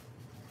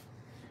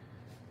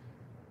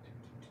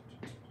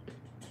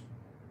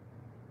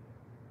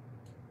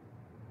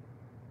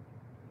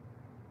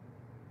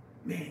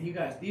 Man, you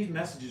guys, these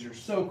messages are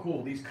so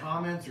cool. These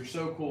comments are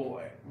so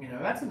cool.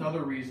 That's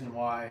another reason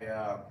why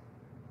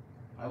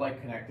I like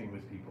connecting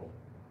with people.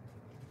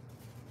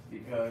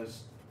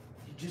 Because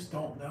you just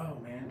don't know,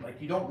 man.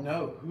 Like, you don't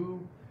know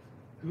who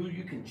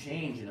you can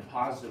change in a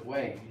positive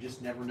way. You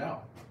just never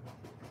know.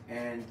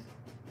 And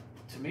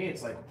to me,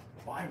 it's like,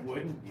 why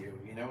wouldn't you?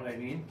 You know what I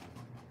mean?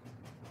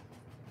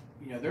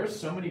 There's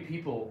so many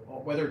people,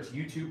 whether it's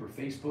YouTube or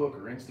Facebook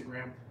or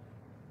Instagram,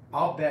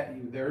 I'll bet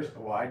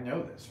you I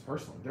know this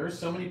personally. There's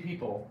so many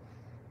people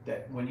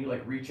that when you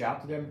like reach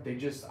out to them,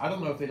 I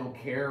don't know if they don't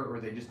care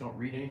or they just don't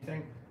read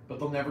anything, but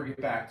they'll never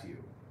get back to you.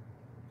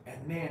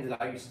 And man, did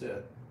I used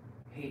to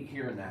hate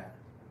hearing that.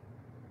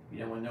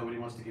 When nobody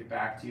wants to get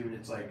back to you, and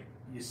it's like,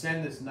 you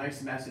send this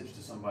nice message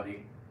to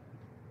somebody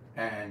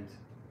and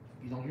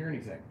you don't hear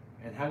anything.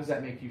 And how does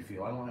that make you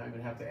feel? I don't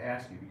even have to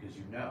ask you because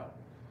you know.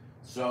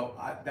 So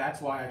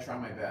that's why I try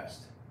my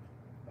best.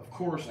 Of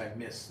course I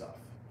miss stuff.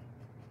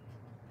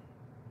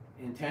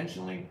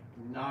 Intentionally,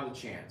 not a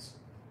chance.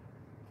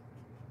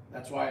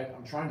 That's why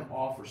I'm trying to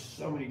offer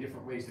so many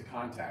different ways to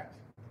contact.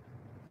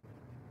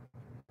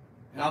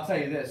 And I'll tell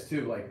you this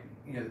too, like,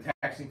 the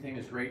texting thing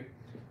is great,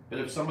 but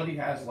if somebody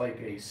has like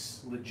a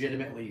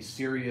legitimately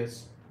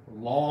serious,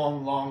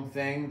 long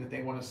thing that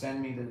they want to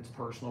send me that it's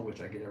personal, which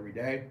I get every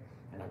day,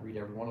 and I read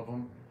every one of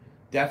them,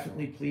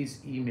 definitely please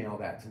email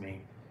that to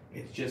me.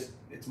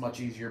 It's much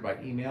easier by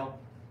email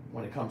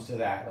when it comes to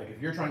that. Like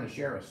if you're trying to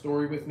share a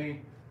story with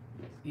me,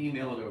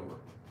 email it over.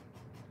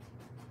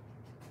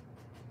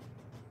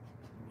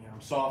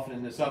 I'm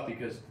softening this up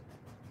because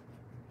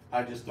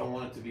I just don't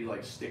want it to be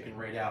like sticking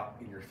right out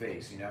in your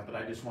face, but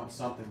I just want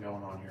something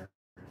going on here.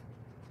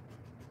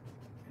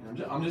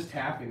 And I'm just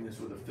tapping this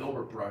with a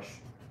filbert brush.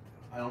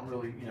 I don't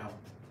really,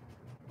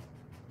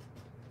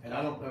 and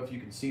I don't know if you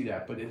can see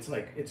that, but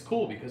it's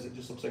cool because it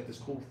just looks like this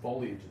cool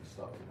foliage and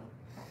stuff,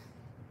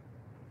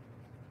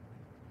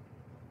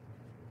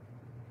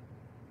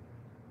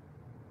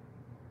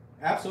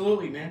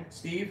 Absolutely, man.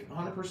 Steve,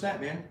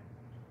 100%, man.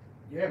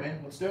 Yeah, man,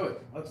 let's do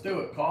it. Let's do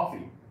it.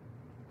 Coffee.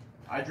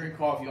 I drink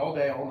coffee all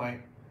day, all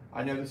night.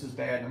 I know this is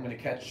bad, and I'm going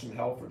to catch some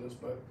hell for this,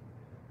 but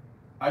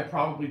I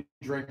probably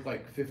drink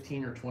like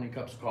 15 or 20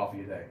 cups of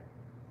coffee a day.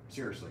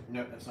 Seriously.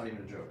 No, that's not even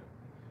a joke.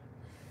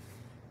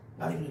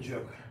 Not even a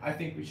joke. I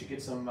think we should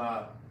get some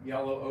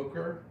yellow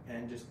ochre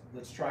and just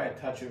let's try a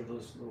touch of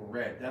this little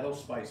red. That'll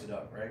spice it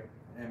up, right?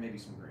 And maybe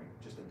some green,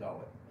 just to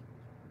dull it.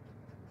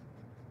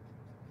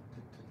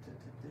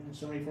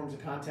 So many forms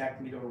of contact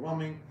can be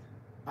overwhelming.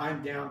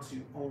 I'm down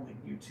to only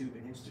YouTube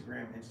and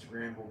Instagram.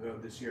 Instagram will go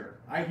this year.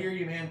 I hear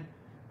you, man.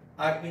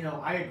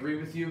 I agree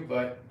with you,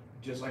 but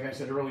just like I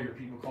said earlier,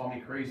 people call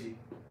me crazy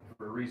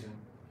for a reason,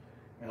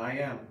 and I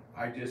am.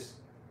 I just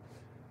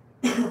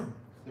the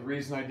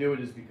reason I do it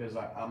is because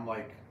I'm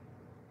like,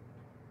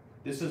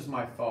 this is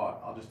my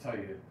thought. I'll just tell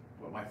you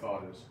what my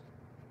thought is.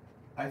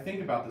 I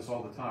think about this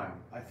all the time.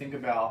 I think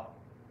about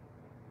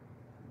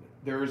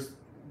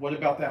what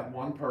about that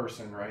one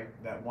person, right?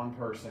 That one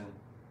person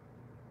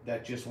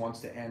that just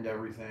wants to end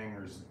everything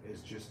or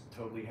is just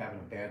totally having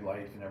a bad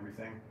life and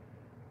everything.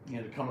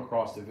 To come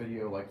across a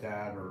video like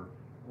that or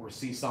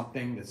see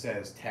something that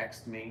says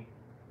text me,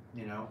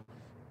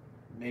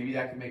 maybe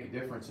that could make a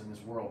difference in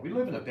this world. We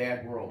live in a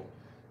bad world,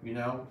 and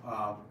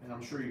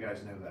I'm sure you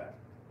guys know that.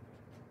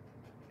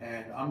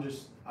 And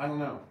I don't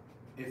know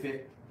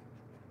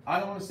I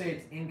don't want to say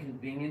it's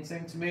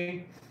inconveniencing to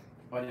me,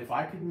 but if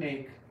I could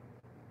make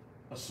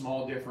a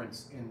small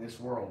difference in this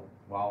world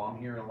while I'm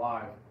here and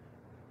alive,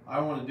 I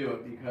want to do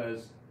it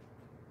because,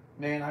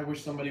 man, I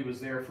wish somebody was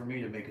there for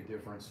me to make a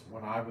difference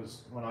when I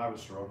was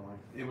struggling.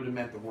 It would have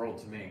meant the world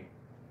to me.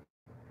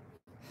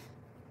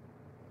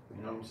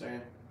 You know what I'm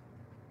saying?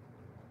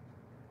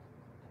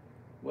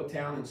 What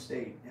town and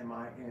state am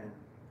I in?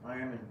 I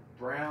am in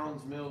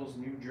Browns Mills,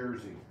 New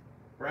Jersey.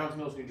 Browns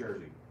Mills, New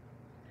Jersey.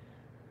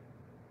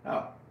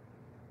 Oh,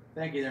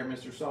 thank you there,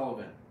 Mr.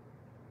 Sullivan.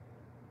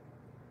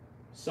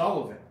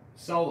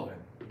 Sullivan,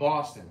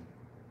 Boston,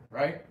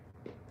 right?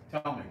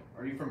 Tell me,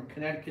 are you from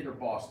Connecticut or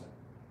Boston?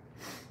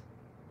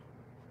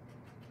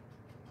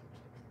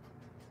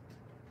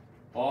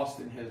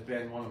 Boston has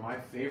been one of my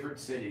favorite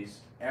cities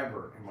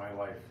ever in my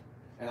life,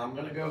 and I'm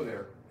going to go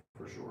there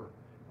for sure.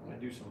 I'm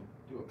going to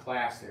do a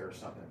class there or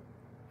something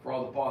for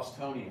all the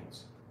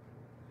Bostonians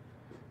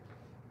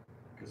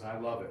because I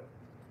love it.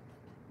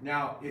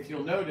 Now, if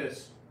you'll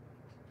notice,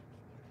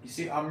 you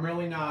see, I'm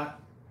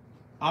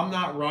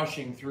not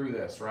rushing through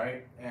this,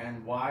 right?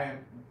 And why?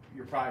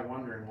 You're probably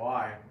wondering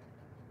why.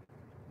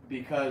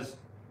 Because,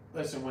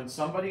 listen, when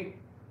somebody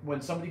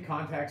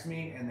contacts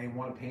me and they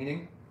want a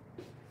painting,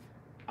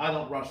 I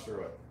don't rush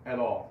through it at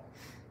all.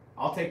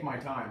 I'll take my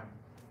time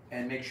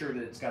and make sure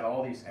that it's got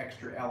all these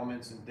extra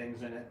elements and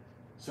things in it,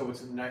 so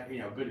it's a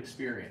good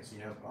experience.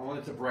 I want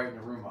it to brighten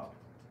the room up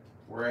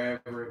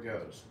wherever it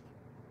goes.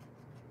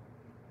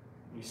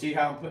 You see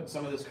how I'm putting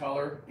some of this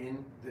color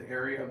in the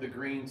area of the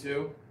green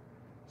too?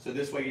 So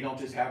this way you don't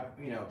just have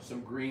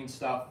some green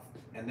stuff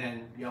and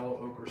then yellow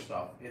ochre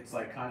stuff. It's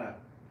like kind of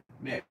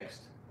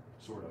mixed,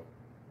 sort of.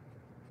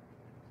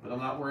 But I'm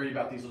not worried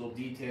about these little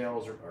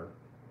details or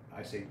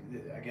I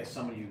guess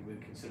some of you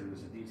would consider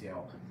this a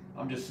detail.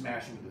 I'm just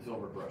smashing with the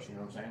filbert brush, you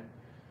know what I'm saying?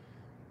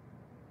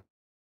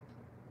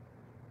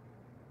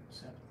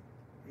 Except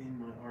in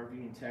my RV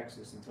in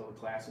Texas until the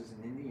class is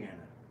in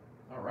Indiana.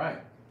 All right,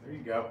 there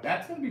you go.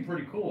 That's going to be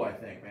pretty cool, I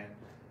think, man.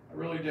 I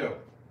really do.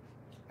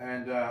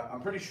 And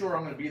I'm pretty sure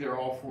I'm going to be there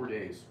all 4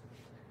 days.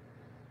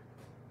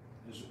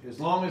 As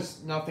long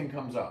as nothing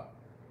comes up.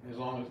 As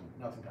long as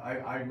nothing.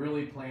 I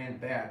really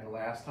planned bad the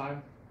last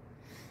time.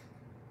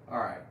 All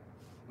right.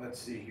 Let's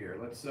see here.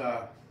 Let's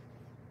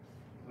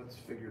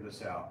figure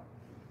this out.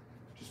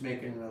 Just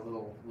making a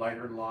little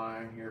lighter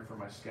line here for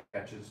my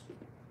sketches.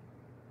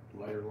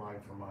 Lighter line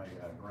for my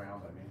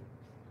ground, I mean.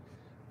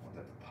 I want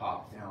that to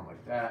pop down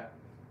like that.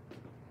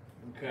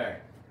 Okay.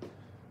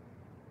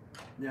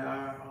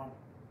 Now,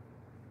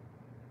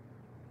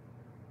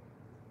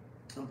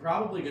 I'm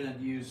probably going to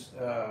use,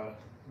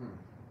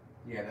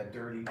 that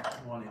dirty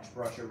 1-inch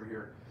brush over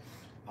here.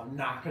 I'm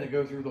not going to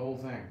go through the whole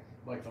thing,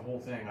 like the whole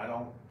thing.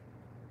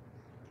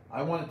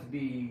 I want it to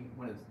be,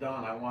 when it's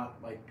done, I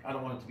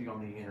don't want it to be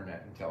on the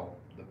internet until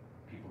the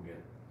people get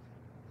it.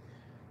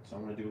 So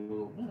I'm going to do a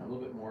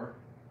little bit more.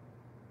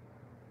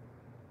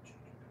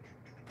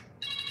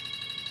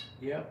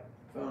 Yep,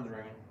 phone's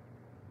ringing.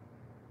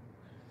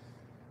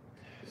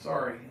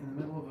 Sorry, in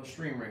the middle of a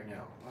stream right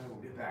now. I will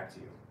get back to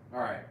you. All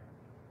right.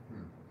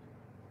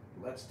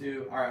 Let's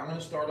do, all right, I'm gonna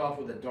start off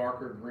with a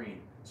darker green.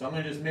 So I'm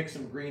gonna just mix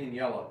some green and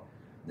yellow.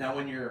 Now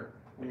when you're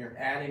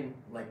adding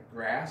like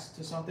grass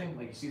to something,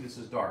 like you see this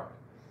is dark.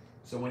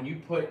 So when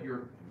you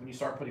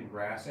start putting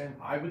grass in,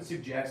 I would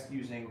suggest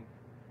using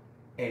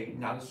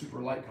not a super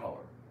light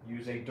color.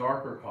 Use a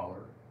darker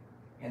color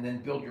and then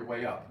build your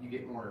way up. You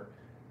get more,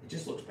 it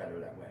just looks better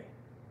that way.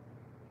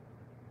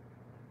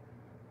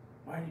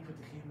 Why do you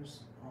put the canvas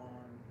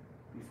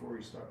on before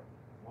you start?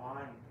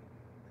 Why?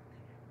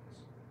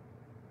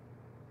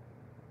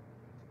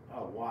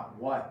 Oh,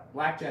 what?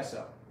 Black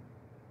gesso.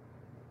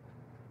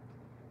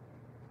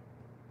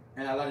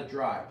 And I let it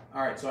dry.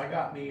 All right, so I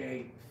got me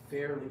a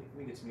fairly, let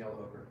me get some yellow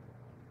ochre.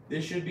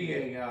 This should be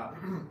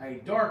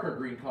a darker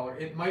green color.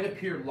 It might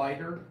appear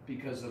lighter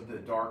because of the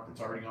dark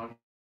that's already on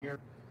here.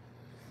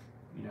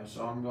 You know,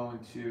 so I'm going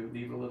to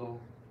leave a little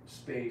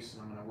space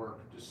and I'm going to work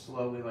just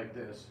slowly like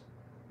this.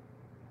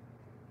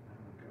 I'm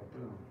going to go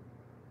boom,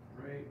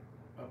 right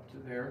up to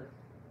there,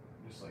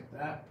 just like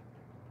that.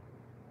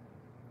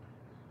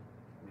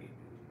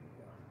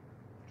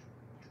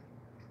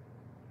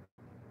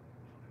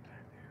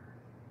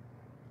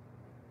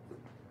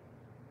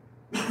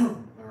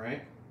 All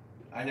right.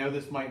 I know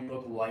this might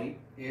look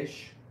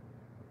light-ish,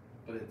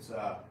 but it's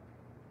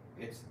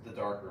the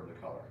darker of the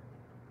color.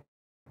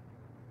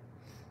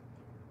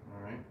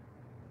 All right.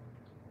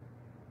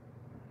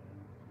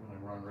 I'm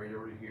gonna run right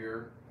over to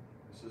here.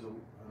 This is a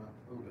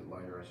little bit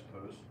lighter, I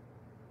suppose.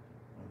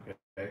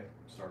 Okay.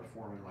 Start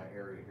forming my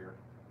area here.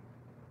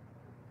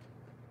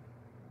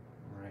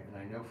 All right, and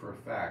I know for a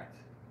fact,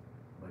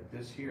 like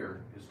this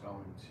here is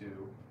going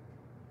to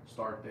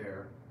start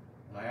there,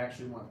 and I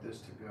actually want this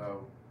to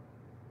go.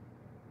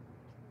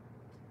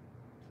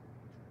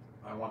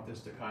 I want this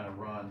to kind of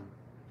run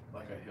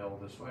like a hill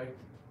this way.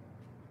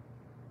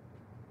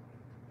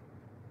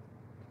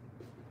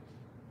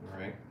 All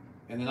right,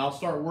 and then I'll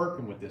start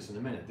working with this in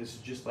a minute. This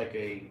is just like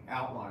a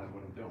outline of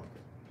what I'm doing.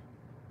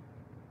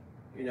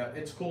 You know,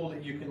 it's cool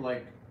that you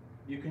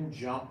can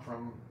jump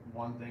from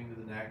one thing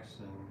to the next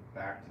and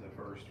back to the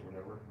first or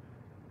whatever.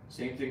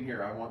 Same thing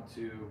here. I want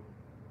to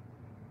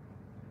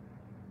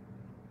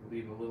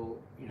leave a little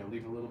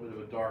bit of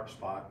a dark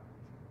spot.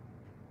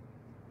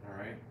 All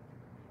right.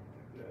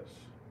 This.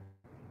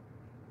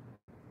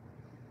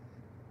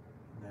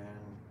 And then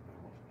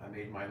I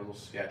made my little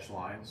sketch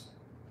lines.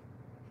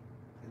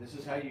 And this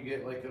is how you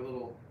get like a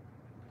little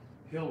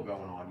hill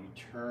going on. You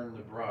turn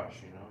the brush,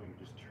 you know, you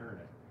just turn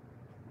it.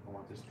 I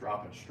want this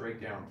dropping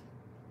straight down.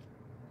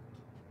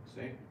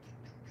 See?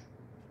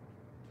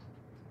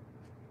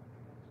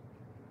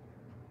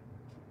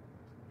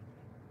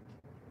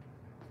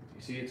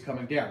 You see it's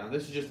coming down. Now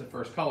this is just the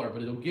first color,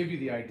 but it'll give you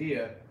the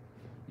idea.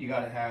 You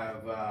got to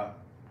have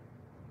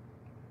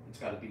it's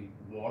got to be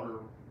water.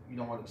 You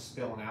don't want it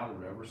spilling out or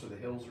whatever, so the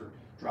hills are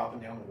dropping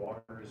down, the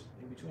water is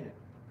in between it.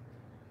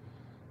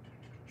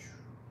 A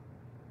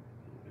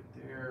little bit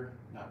there,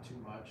 not too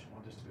much. I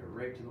want this to go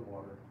right to the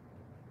water.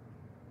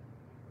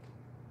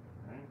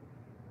 All right.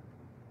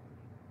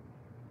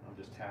 I'm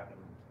just tapping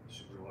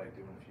super light,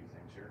 doing a few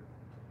things here.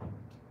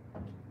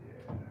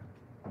 Yeah.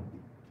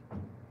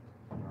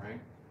 All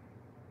right.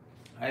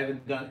 I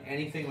haven't done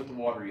anything with the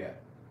water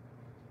yet.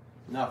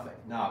 Nothing,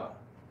 nada.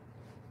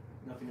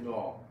 Nothing at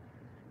all.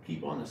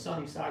 Keep on the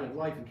sunny side of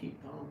life and keep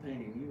on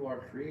painting. You are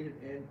creative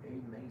and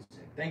amazing.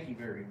 Thank you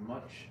very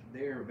much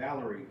there,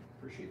 Valerie.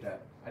 Appreciate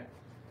that. I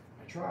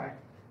try.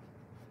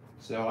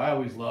 So I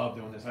always love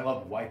doing this. I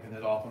love wiping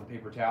it off on a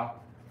paper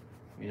towel.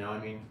 You know, I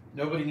mean,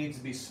 nobody needs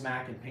to be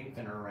smacking paint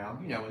thinner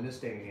around, you know, in this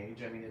day and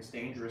age. I mean, it's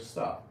dangerous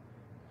stuff.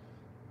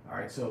 All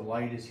right, so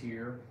light is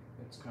here.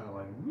 It's kind of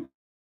like whoop,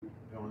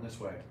 going this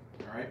way.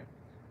 All right.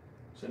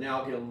 So now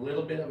I'll get a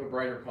little bit of a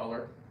brighter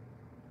color.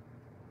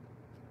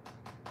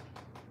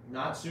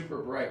 Not super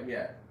bright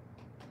yet.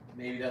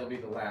 Maybe that'll be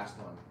the last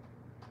one.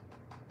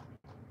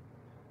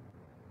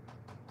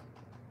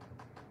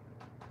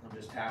 I'm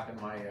just tapping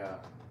my,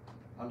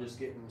 I'm just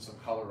getting some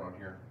color on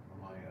here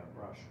on my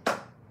brush.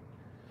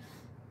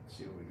 Let's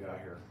see what we got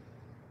here.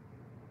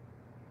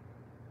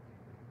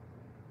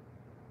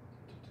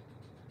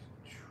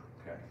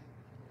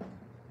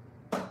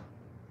 Okay.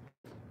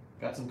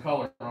 Got some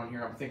color on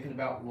here. I'm thinking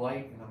about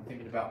light, and I'm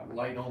thinking about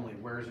light only.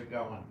 Where is it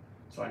going?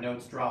 So I know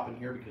it's dropping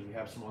here because we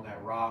have some on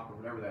that rock or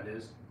whatever that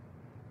is.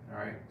 All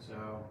right,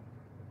 so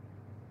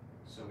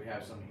we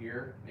have some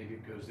here. Maybe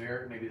it goes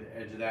there. Maybe the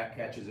edge of that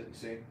catches it, you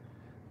see?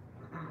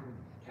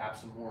 Tap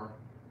some more.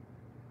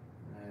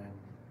 And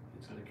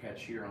it's going to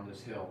catch here on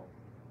this hill.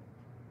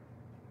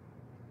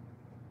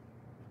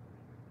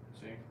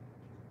 See?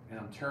 And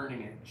I'm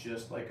turning it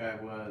just like I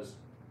was,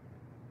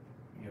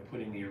 you know,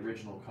 putting the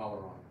original color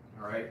on.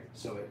 All right,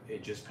 so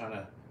it just kind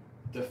of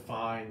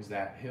defines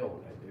that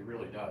hill. It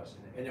really does,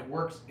 and it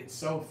works. It's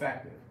so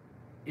effective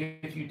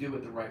if you do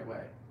it the right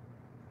way.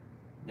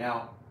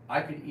 Now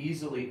I could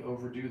easily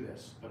overdo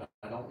this, but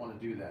I don't want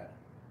to do that.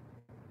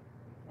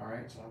 All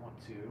right, so I want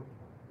to,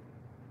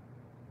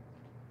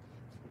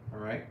 all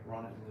right,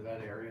 run it into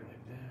that area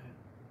like that.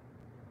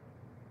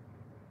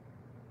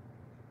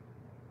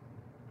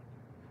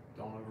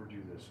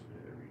 overdo this.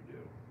 Whatever you do.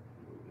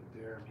 A little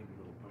bit there, maybe a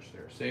little push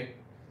there. See?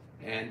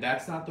 And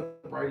that's not the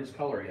brightest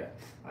color yet.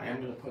 I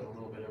am going to put a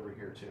little bit over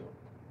here too.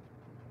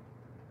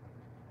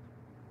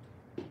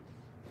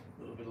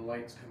 A little bit of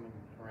light's coming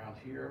around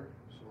here.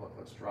 So look,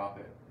 let's drop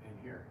it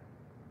in here.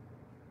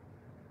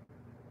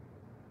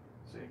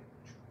 See?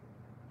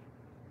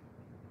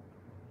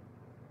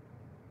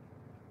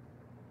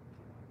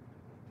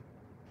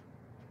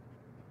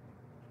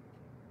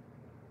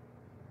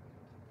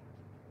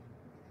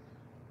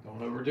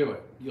 Don't overdo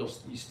it. You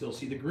still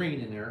see the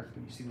green in there,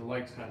 but you see the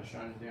lights kind of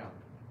shining down.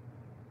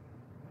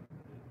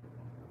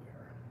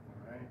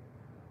 There.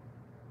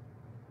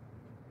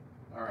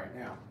 All right,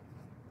 now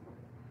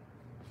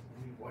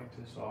let me wipe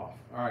this off.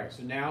 All right,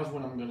 so now is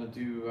when I'm going to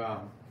do.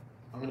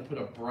 I'm going to put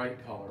a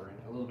bright color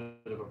in, a little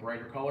bit of a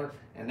brighter color,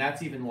 and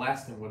that's even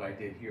less than what I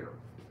did here.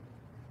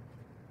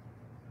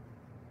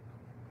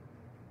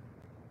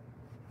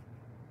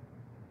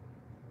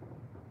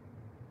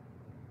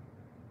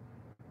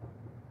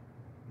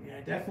 Yeah,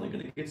 definitely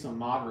going to get some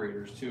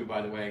moderators too,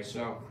 by the way.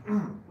 So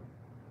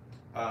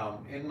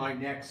in my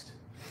next,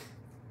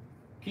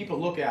 keep a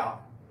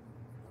lookout.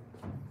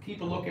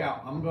 Keep a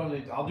lookout.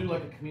 I'll do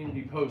like a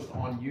community post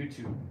on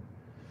YouTube.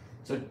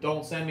 So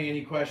don't send me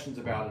any questions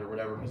about it or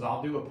whatever, because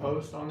I'll do a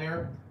post on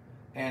there,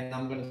 and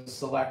I'm going to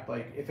select,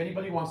 like, if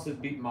anybody wants to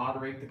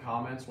moderate the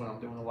comments when I'm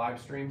doing the live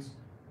streams,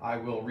 I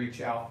will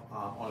reach out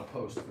on a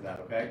post for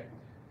that, okay?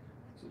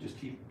 So just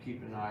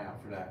keep an eye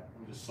out for that.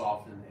 I'm just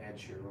softening the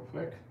edge here real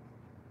quick.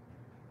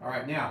 All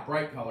right, now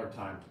bright color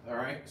time. All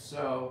right,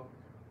 so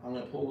I'm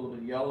going to pull a little bit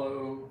of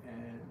yellow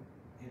and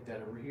hit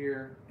that over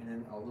here, and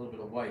then a little bit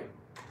of white.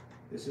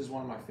 This is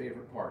one of my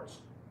favorite parts,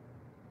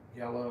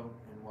 yellow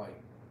and white.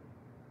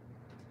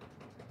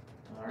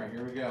 All right,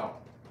 here we go.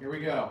 Here we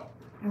go.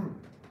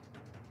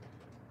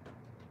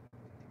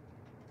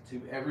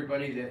 To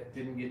everybody that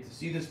didn't get to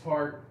see this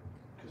part,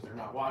 because they're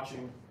not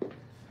watching,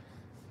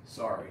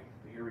 sorry,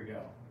 but here we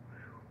go.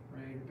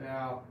 Right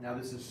about, now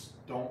this is,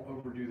 don't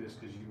overdo this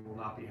because you will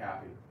not be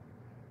happy.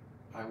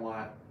 I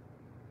want,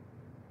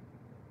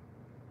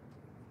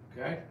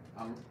 okay,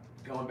 I'm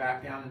going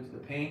back down into the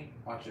paint.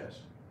 Watch this.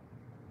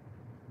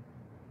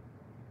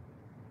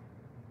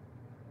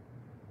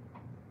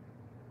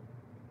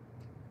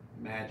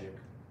 Magic,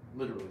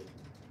 literally.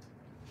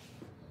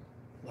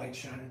 Light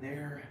shining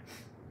there.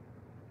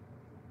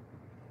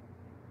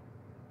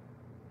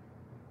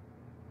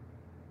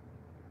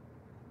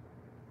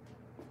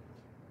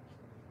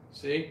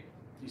 See?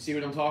 You see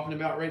what I'm talking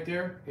about right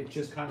there? It's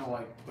just kind of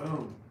like,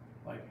 boom,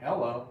 like,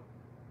 hello,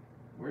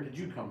 where did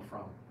you come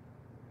from?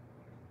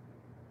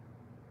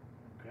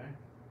 Okay.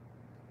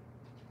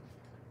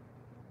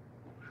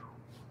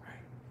 Right.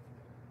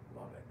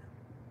 Love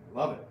it.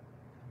 Love it.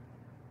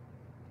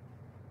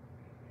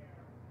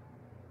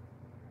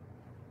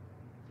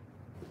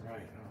 All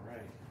right, all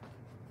right.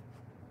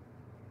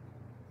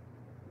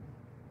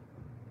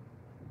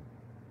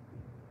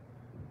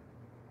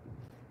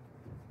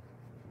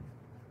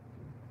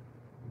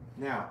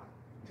 Now,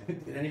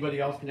 can anybody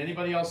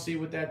else see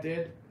what that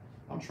did?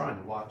 I'm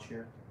trying to watch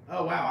here.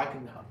 Oh wow,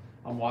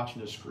 I'm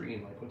watching the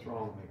screen, like what's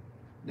wrong with me?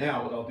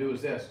 Now what I'll do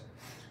is this.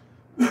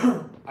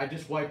 I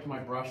just wiped my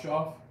brush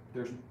off.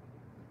 There's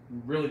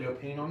really no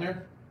paint on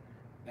there.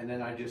 And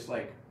then I just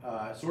like,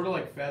 sort of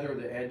like feather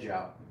the edge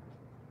out.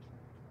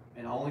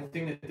 And the only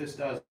thing that this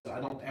does, I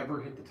don't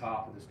ever hit the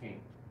top of this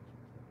paint.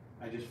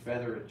 I just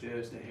feather it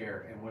just a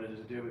hair. And what does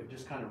it do? It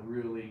just kind of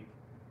really,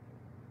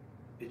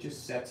 it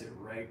just sets it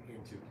right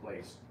into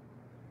place.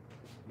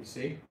 You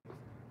see?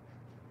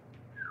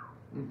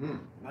 Mm-hmm.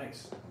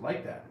 Nice. I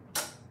like that.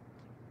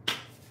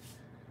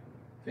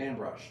 Fan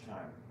brush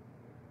time.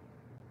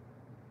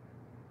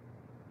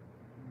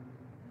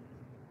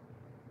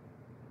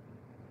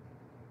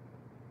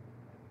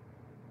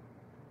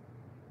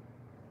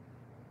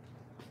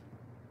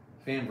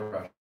 Fan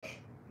brush.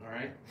 All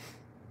right.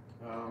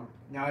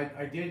 Now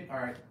I did, all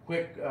right,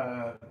 quick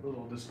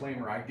little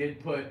disclaimer. I did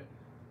put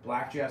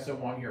black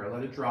gesso on here. I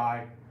let it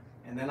dry.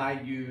 And then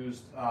I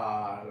used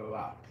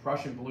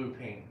Prussian blue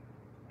paint.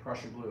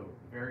 Prussian blue.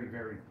 Very,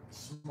 very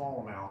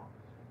small amount.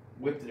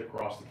 Whipped it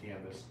across the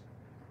canvas.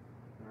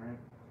 All right.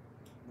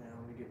 Now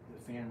let me get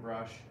the fan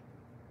brush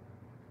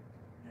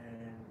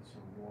and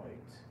some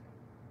white.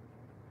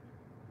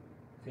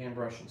 Fan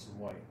brush and some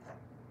white.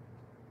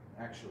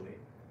 Actually,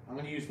 I'm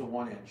going to use the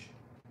 1-inch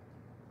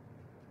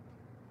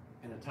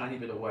and a tiny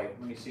bit of white.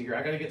 Let me see here.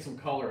 I got to get some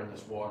color in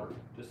this water,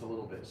 just a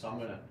little bit. So I'm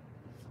going to,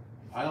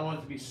 I don't want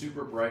it to be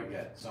super bright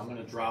yet, so I'm going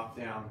to drop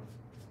down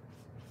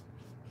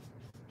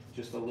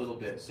just a little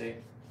bit. See?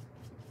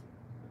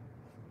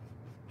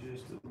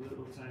 Just a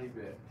little tiny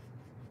bit.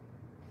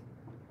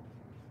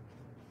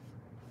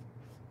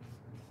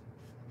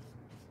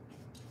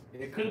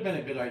 It could have been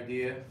a good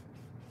idea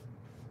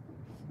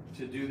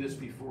to do this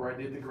before I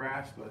did the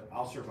grass, but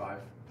I'll survive.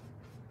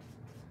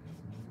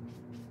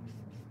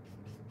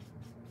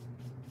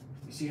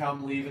 You see how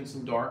I'm leaving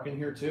some dark in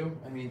here too?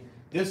 I mean,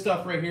 this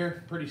stuff right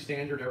here, pretty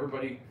standard.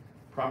 Everybody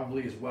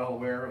probably is well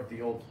aware of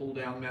the old pull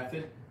down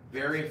method.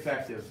 Very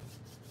effective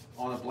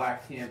on a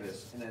black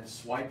canvas and then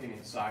swiping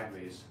it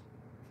sideways.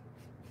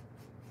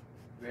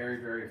 Very,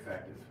 very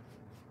effective.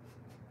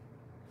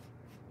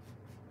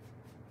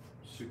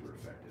 Super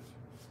effective.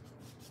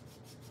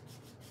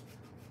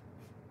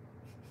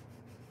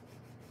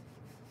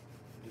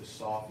 Just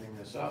softening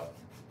this up.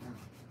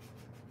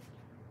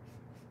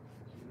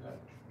 See that?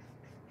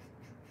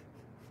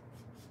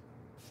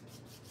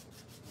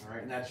 All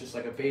right, and that's just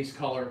like a base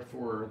color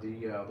for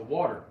the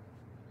water.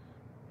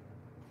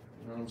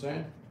 You know what I'm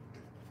saying?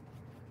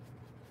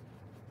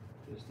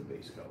 Just the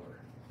base color.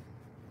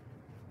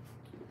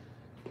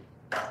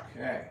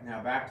 Okay,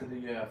 now back to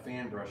the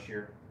fan brush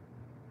here.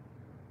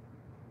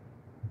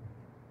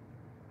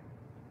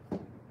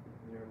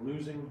 We are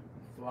losing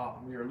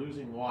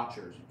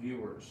watchers,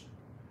 viewers.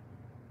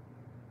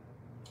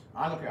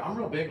 I'm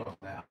real big on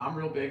that. I'm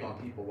real big on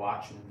people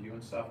watching and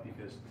viewing stuff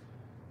because,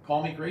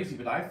 call me crazy,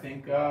 but I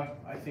think I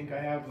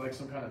have like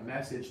some kind of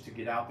message to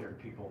get out there to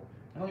people.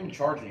 I don't even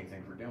charge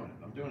anything for doing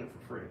it. I'm doing it for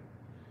free.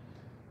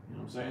 You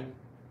know what I'm saying?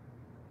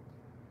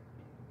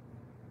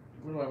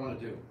 What do I want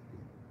to do?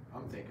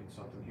 I'm thinking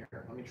something here.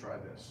 Let me try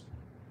this.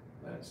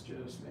 Let's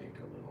just make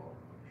a little,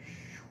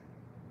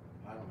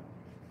 I don't know.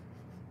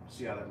 I'll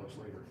see how that looks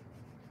later.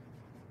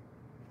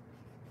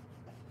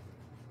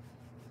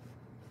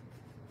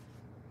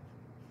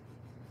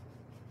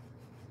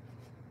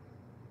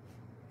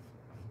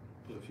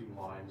 Put a few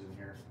lines in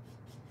here.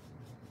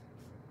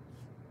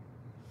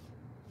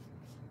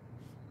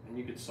 And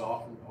you could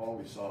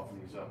always soften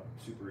these up,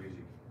 super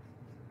easy.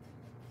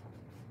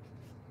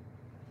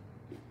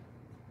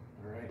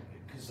 All right,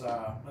 because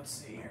let's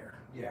see here.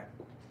 Yeah.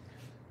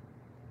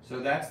 So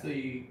that's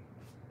the,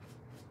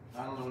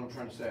 I don't know what I'm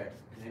trying to say.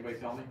 Can anybody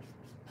tell me?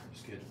 I'm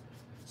just kidding.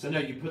 So no,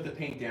 you put the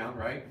paint down,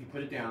 right? You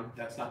put it down.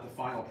 That's not the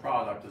final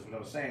product, is what I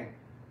was saying.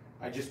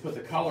 I just put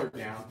the color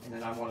down, and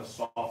then I want to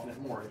soften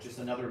it more. It's just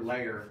another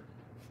layer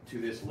to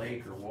this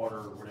lake or water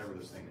or whatever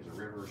this thing is, a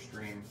river or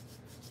stream.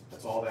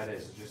 That's all that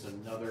is. It's just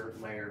another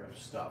layer of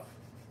stuff.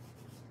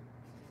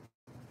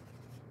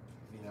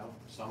 You know,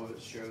 some of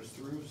it shows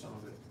through, some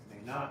of it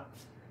may not.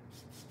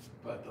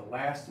 But the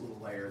last little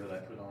layer that I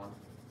put on,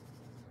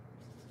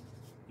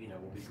 you know,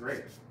 will be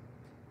great.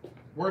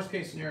 Worst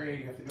case scenario,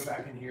 you have to go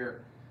back in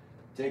here,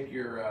 take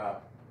your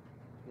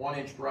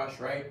 1-inch brush,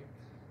 right?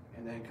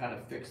 And then kind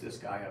of fix this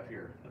guy up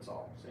here. That's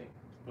all. See?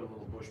 Put a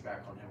little bush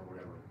back on him or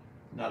whatever.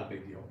 Not a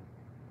big deal.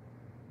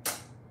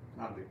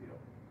 Not a big deal.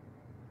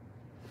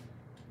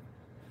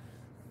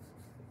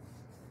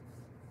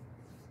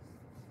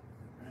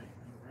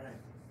 All right.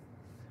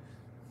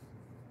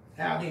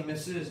 Howdy,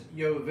 Mrs.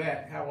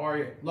 Yovette. How are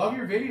you? Love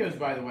your videos,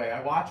 by the way.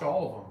 I watch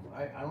all of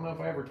them. I don't know if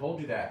I ever told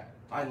you that.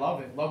 I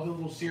love it. Love the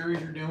little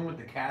series you're doing with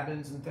the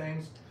cabins and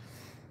things.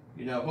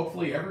 You know,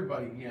 hopefully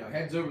everybody, you know,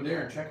 heads over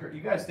there and check her.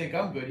 You guys think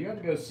I'm good. You have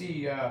to go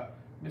see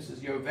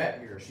Mrs. Yovette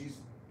here. She's,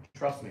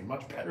 trust me,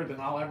 much better than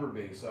I'll ever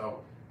be.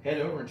 So head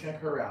over and check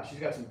her out. She's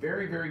got some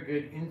very, very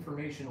good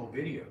informational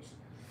videos.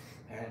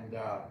 And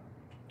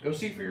go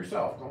see for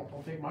yourself.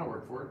 Don't take my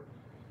word for it.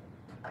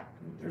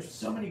 There's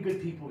so many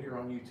good people here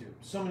on YouTube.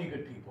 So many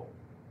good people.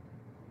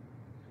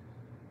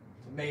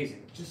 It's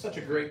amazing. It's just such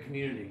a great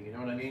community. You know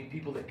what I mean?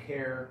 People that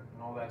care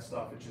and all that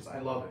stuff. It's just, I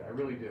love it. I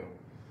really do.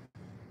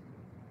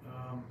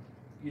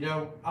 You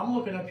know, I'm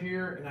looking up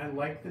here and I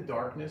like the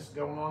darkness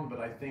going on, but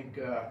I think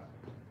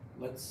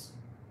let's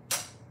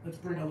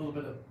bring a little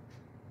bit of,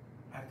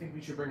 I think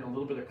we should bring a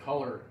little bit of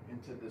color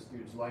into this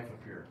dude's life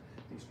up here.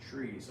 These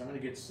trees. I'm gonna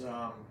get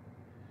some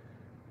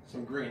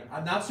green.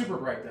 Not super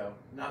bright though.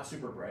 Not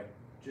super bright.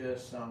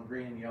 Just some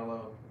green and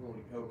yellow, a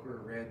little ochre,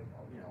 red.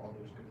 You know, all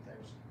those good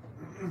things.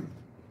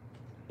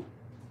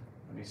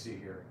 Let me see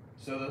here.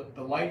 So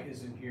the light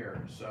is in here.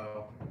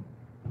 So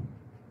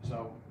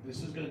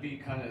this is gonna be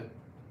kind of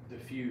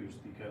diffused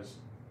because,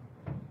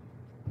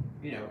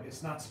 you know,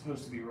 it's not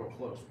supposed to be real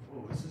close.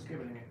 Oh, this is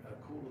giving it a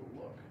cool little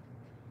look.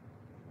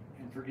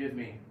 And forgive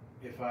me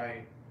if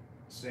I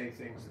say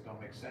things that don't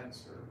make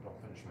sense or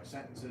don't finish my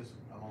sentences.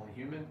 I'm only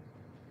human.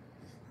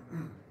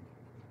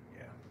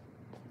 Yeah.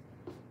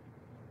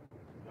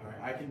 All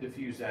right, I can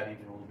diffuse that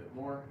even a little bit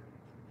more.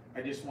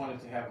 I just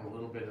wanted to have a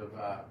little bit of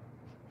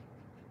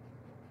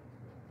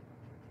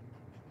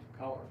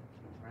color,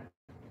 right?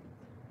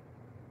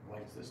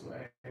 Lights this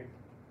way.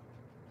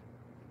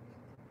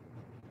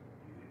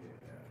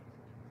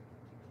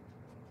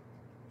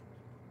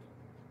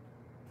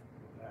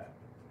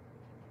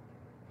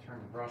 Turn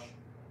the brush.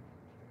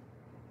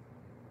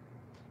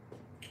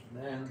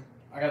 And then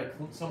I got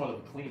somewhat of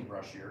a clean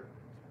brush here.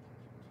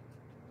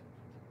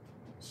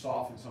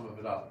 Soften some of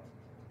it up.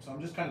 So I'm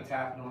just kind of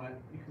tapping on it.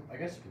 I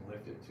guess you can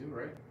lift it too,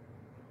 right?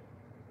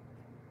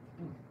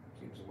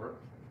 Seems to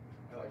work.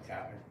 I like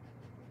tapping.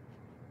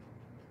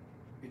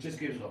 It just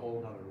gives it a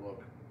whole nother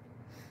look.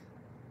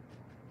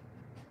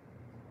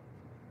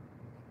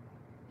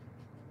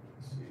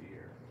 Let's see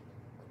here.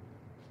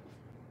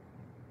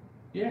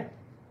 Yeah.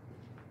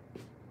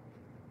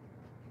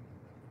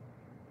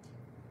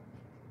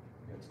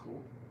 That's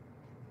cool.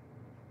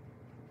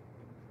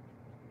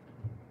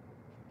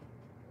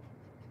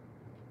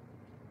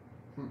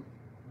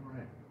 All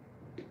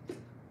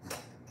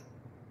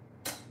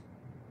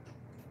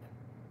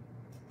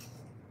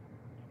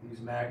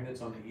These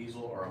magnets on the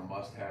easel are a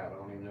must-have. I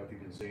don't even know if you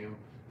can see them.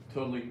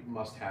 Totally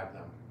must have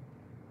them.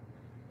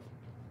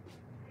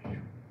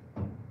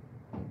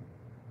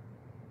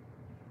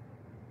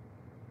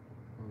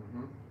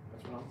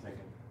 That's what I'm thinking.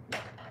 Are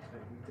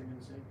you thinking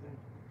the same thing?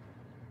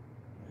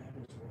 That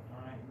is what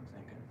I am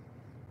thinking.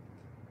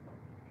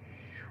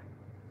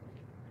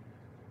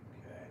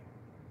 Okay,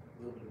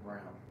 a little bit of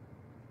brown.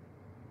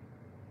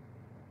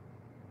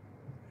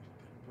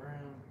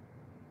 Brown.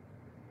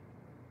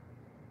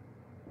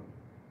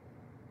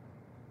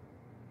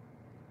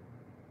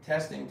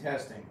 Testing,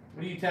 testing.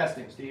 What are you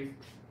testing, Steve?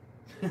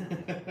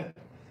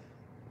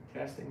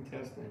 Testing,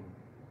 testing.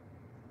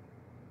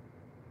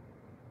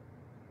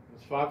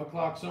 It's 5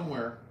 o'clock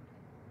somewhere.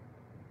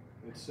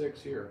 It's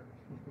 6 here.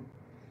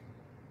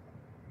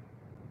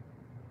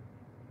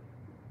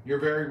 You're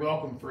very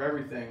welcome for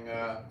everything,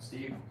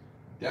 Steve.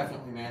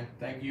 Definitely, man.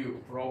 Thank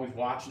you for always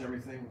watching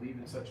everything,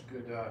 leaving such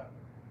good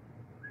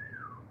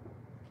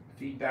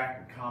feedback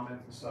and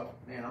comments and stuff.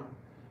 Man,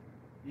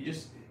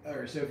 all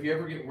right, so if you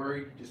ever get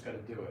worried, you just got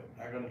to do it.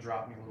 I got to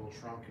drop me a little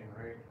trunk in,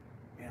 right?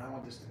 Man, I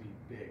want this to be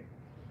big.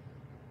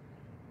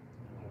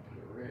 I'm going to put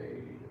it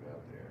right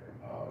about there.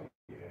 Oh,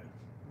 yeah.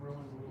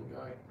 Rolling the little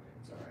guy.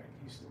 It's all right.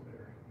 He's still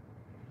there.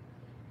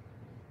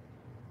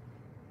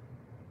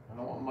 I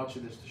don't want much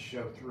of this to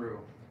show through.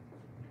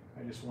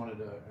 I just wanted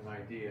an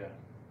idea.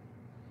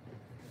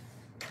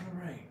 All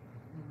right.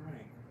 All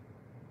right.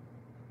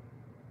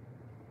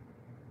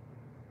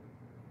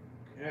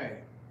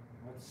 Okay.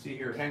 Let's see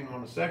here. Hang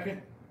on a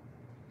second.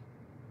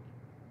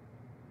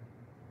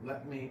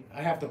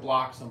 I have to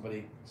block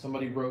somebody.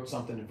 Somebody wrote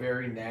something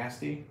very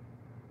nasty.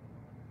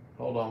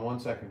 Hold on 1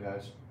 second,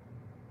 guys.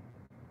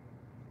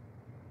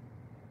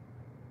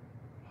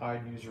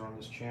 Hide user on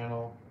this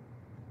channel.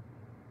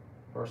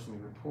 Personally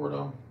report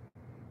them.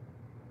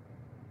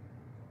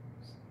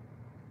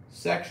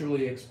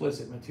 Sexually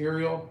explicit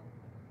material.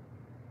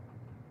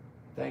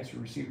 Thanks for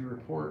receiving your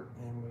report.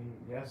 And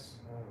yes,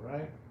 all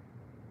right.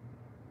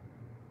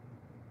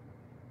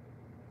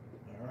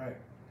 All right.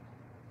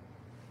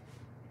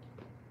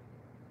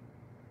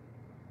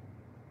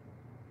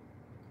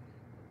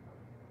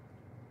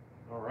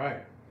 All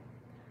right.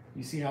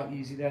 You see how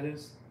easy that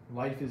is?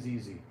 Life is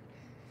easy.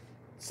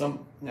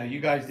 Now you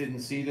guys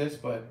didn't see this,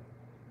 but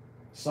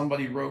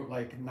somebody wrote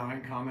like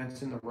 9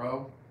 comments in a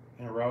row,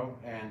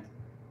 and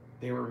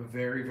they were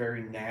very,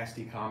 very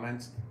nasty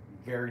comments.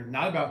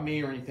 Not about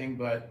me or anything,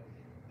 but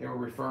they were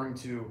referring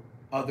to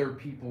other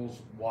people's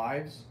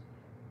wives.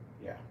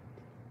 Yeah.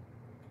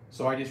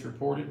 So I just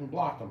reported and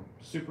blocked them.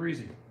 Super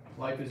easy.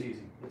 Life is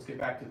easy. Let's get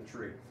back to the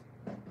tree.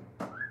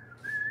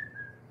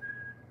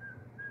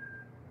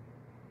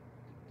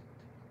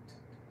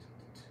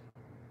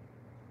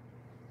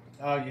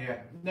 Oh yeah.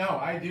 No,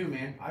 I do,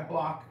 man. I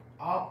block.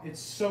 It's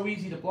so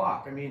easy to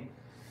block. I mean,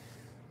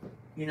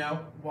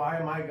 why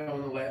am I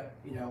going to let,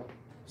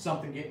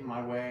 something get in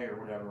my way or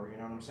whatever, you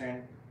know what I'm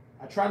saying?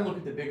 I try to look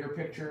at the bigger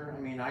picture. I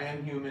mean, I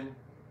am human,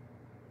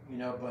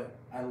 but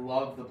I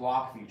love the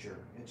block feature.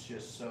 It's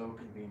just so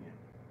convenient.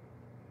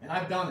 And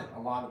I've done it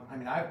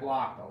I've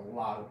blocked a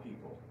lot of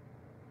people.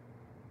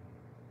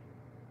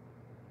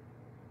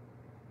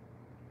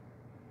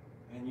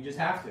 And you just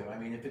have to. I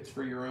mean, if it's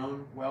for your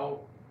own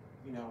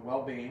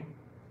well-being,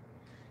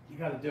 you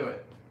got to do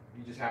it.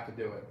 You just have to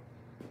do it.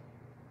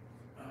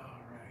 All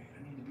right,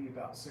 I need to be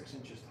about 6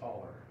 inches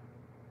taller.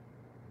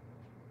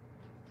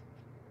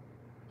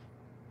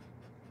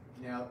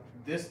 Now,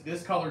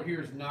 this color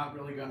here is not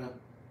really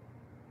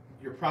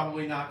you're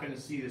probably not gonna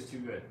see this too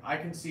good. I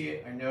can see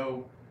it, I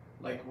know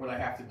like what I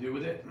have to do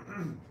with it,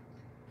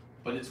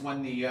 but it's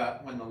when the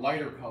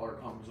lighter color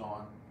comes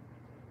on,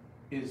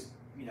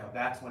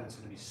 that's when it's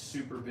gonna be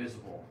super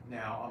visible.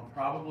 Now, I'm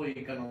probably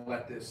gonna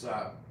let this,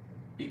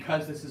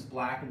 because this is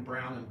black and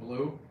brown and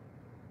blue,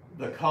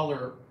 the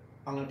color,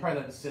 I'm gonna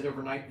probably let it sit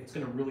overnight. It's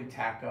gonna really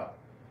tack up.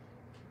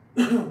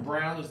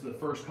 Brown is the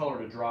first color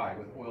to dry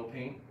with oil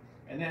paint.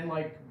 And then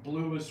like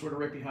blue is sort of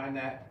right behind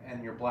that,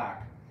 and your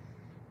black.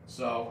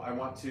 So I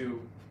want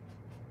to,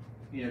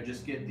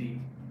 just get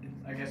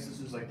I guess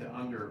this is like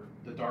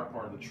the dark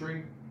part of the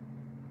tree.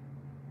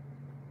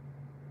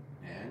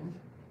 And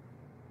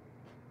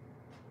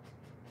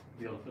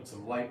be able to put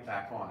some light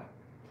back on it.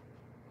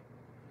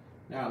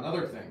 Now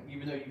another thing,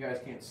 even though you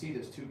guys can't see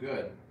this too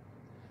good,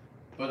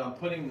 but I'm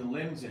putting the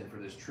limbs in for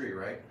this tree,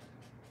 right?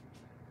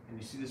 And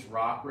you see this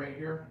rock right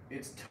here?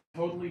 It's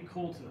totally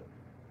cool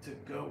to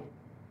go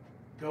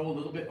a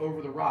little bit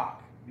over the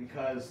rock,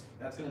 because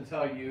that's going to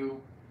tell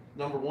you,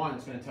 number one,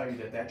 it's going to tell you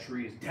that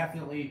tree is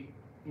definitely,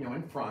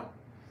 in front.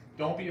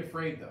 Don't be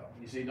afraid though.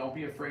 You see, don't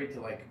be afraid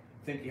to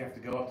think you have to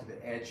go up to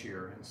the edge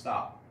here and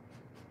stop.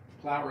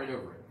 Plow right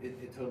over it.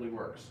 It totally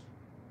works.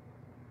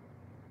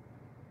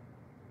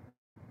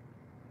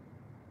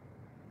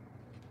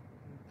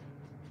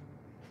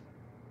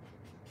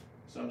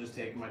 So I'm just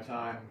taking my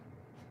time,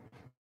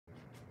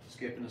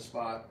 skipping a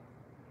spot.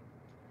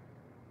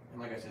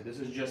 And like I said, this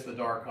is just the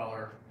dark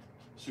color,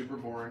 super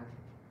boring.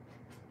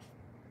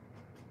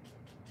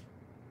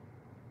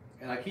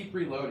 And I keep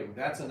reloading.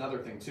 That's another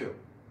thing too.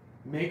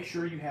 make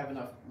sure you have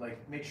enough, like,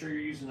 make sure you're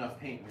using enough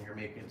paint when you're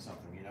making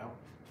something, you know?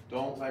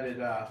 Don't let it,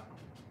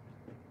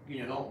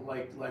 don't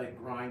like let it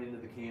grind into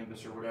the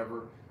canvas or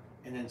whatever,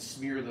 and then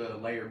smear the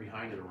layer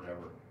behind it or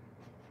whatever.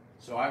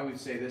 So I would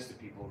say this to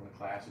people in the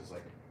class is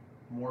like,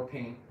 more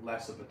paint,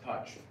 less of a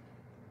touch.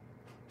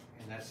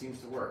 And that seems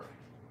to work.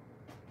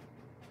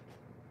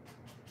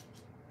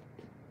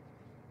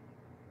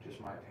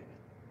 Just my opinion.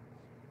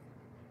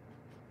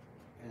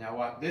 And now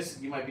what, this,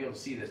 you might be able to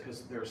see this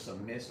because there's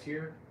some mist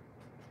here.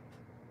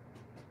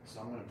 So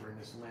I'm going to bring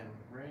this limb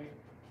right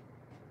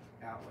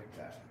out like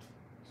that.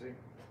 See?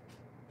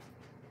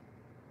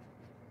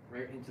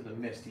 Right into the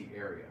misty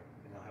area.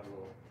 And I'll have a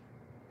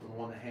little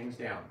one that hangs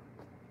down.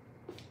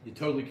 You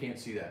totally can't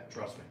see that,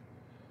 trust me.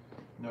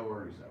 No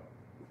worries though.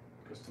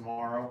 Because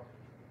tomorrow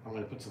I'm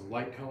going to put some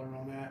light color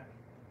on that.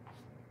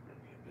 We're going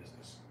to be in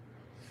business.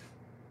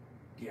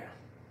 Yeah.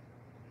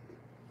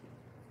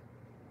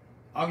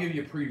 I'll give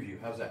you a preview.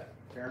 How's that?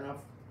 Fair enough?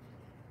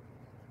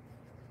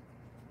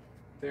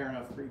 Fair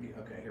enough preview.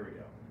 Okay, here we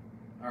go.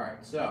 All right,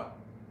 so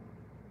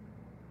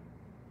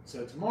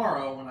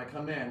tomorrow when I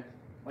come in,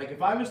 like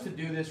if I was to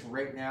do this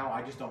right now,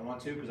 I just don't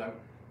want to because I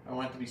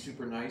want it to be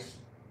super nice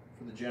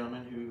for the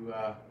gentleman who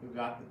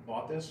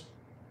bought this.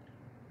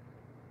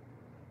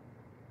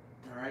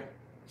 All right,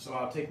 so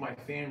I'll take my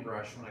fan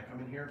brush when I come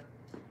in here,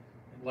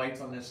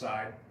 lights on this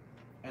side,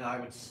 and I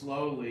would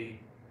slowly,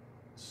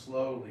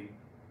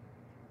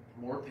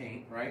 more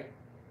paint, right?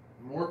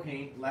 More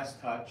paint, less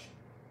touch.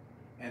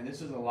 And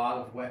this is a lot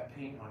of wet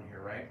paint on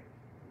here, right?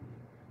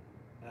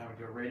 And I would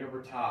go right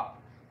over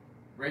top,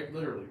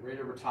 literally right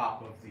over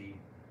top of the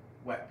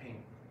wet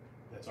paint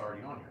that's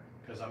already on here,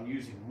 because I'm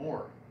using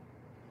more.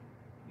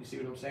 You see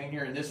what I'm saying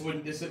here? And this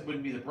wouldn't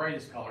be the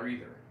brightest color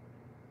either.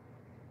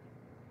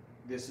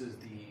 This is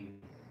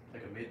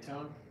like a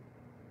mid-tone,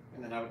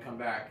 and then I would come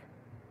back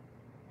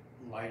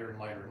lighter and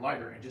lighter and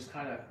lighter, and just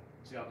kind of,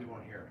 see, I'll do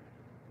one here.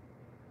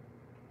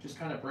 Just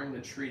kind of bring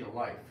the tree to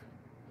life.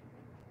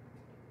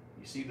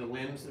 You see the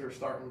limbs that are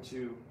starting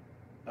to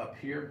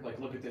appear? Like,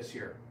 look at this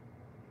here.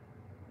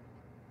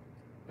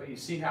 But you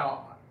see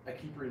how I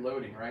keep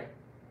reloading, right?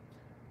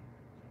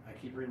 I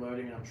keep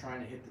reloading, and I'm trying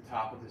to hit the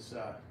top of this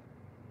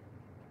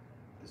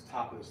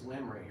top of this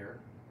limb right here.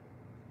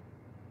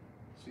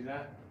 See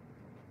that?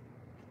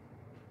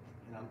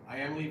 And I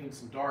am leaving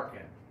some dark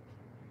in.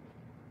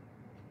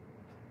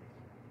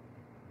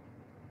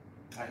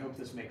 I hope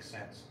this makes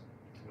sense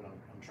to what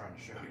I'm trying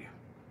to show you.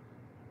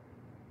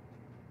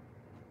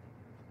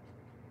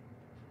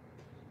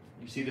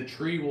 You see the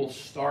tree will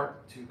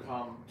start to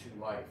come to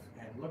life.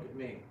 And look at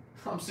me.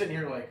 I'm sitting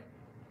here like,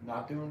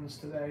 not doing this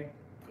today.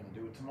 I'm going to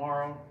do it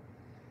tomorrow.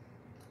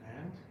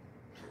 And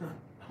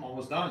I'm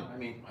almost done. I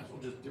mean, might as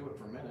well just do it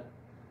for a minute.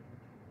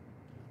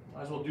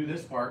 Might as well do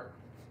this part.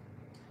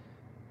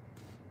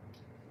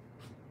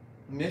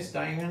 Miss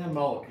Diana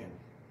Mullican,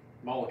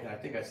 I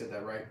think I said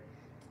that right.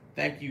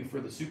 Thank you for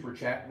the super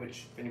chat,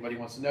 which if anybody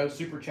wants to know,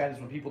 super chat is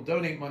when people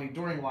donate money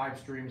during live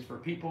streams for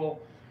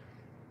people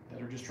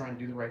that are just trying to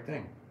do the right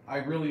thing. I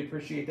really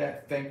appreciate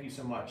that. Thank you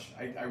so much.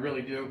 I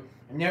really do.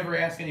 I never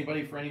ask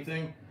anybody for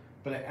anything,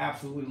 but I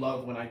absolutely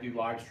love when I do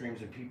live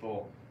streams and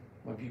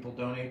when people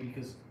donate,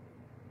 because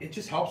it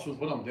just helps with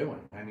what I'm doing.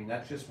 I mean,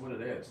 that's just what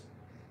it is.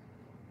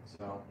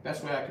 So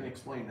best way I can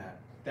explain that.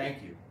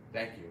 Thank you.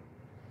 Thank you.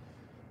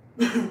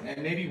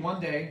 And maybe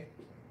one day,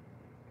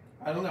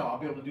 I don't know, I'll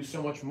be able to do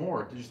so much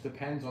more. It just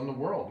depends on the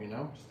world, you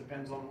know? It just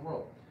depends on the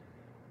world.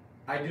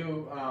 I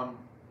do,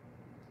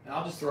 and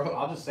I'll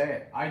just say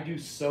it. I do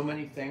so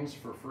many things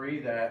for free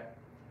that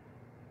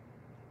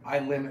I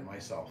limit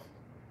myself.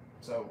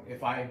 So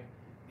if I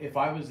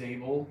was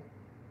able,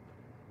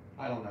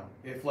 I don't know,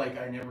 if like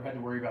I never had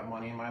to worry about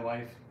money in my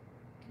life,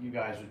 you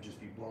guys would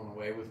just be blown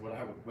away with what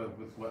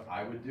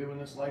I would do in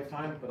this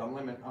lifetime. But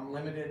I'm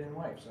limited in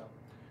life, so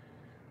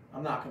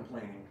I'm not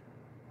complaining.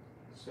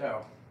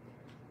 So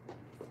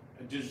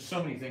there's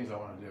so many things I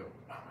want to do.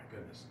 Oh my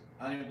goodness!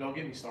 Don't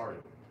get me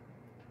started.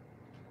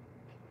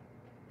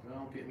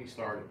 Don't get me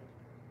started.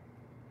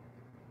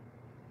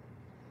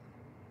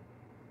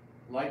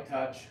 Light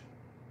touch.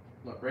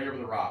 Look, right over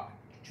the rock.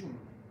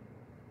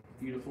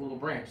 Beautiful little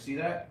branch. See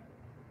that?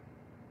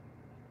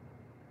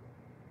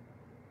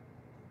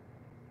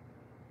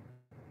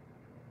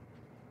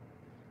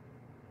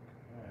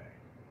 Okay.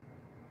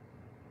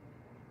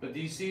 But do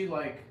you see,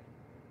 like,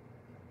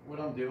 what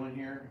I'm doing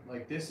here?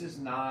 Like, this is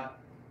not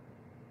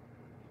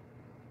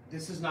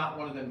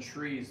one of them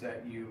trees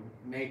that you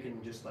make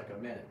in just like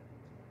a minute.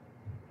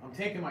 I'm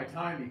taking my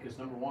time because,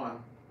 number one,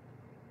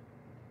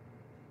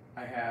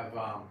 I have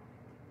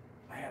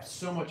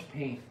so much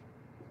paint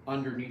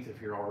underneath of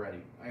here already.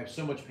 I have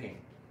so much paint,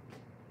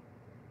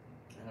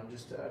 and I'm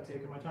just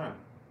taking my time.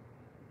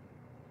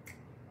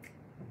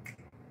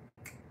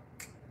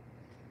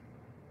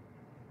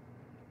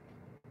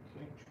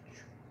 See?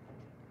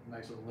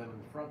 Nice little limb in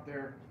the front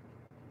there,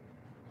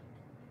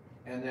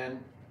 and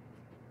then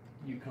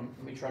you come.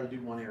 Let me try to do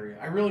one area.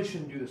 I really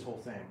shouldn't do this whole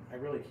thing. I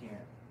really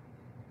can't.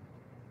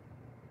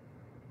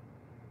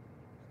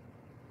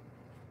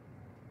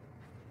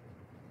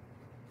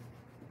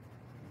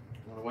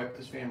 I'm going to wipe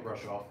this fan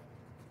brush off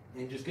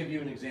and just give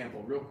you an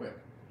example real quick.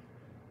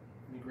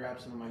 Let me grab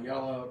some of my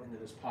yellow into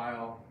this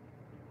pile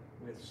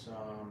with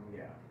some,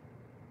 yeah.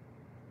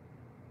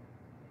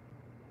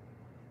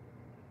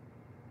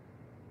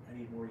 I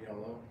need more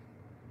yellow,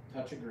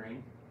 touch of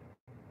green,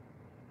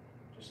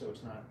 just so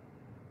it's not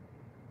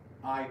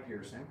eye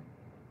piercing.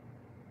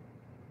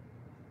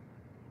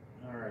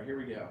 All right, here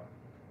we go.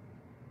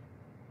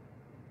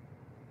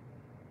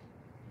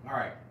 All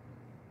right,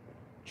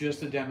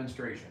 just a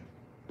demonstration.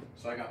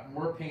 So I got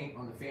more paint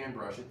on the fan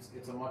brush.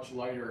 It's a much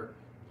lighter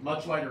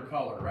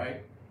color,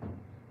 right?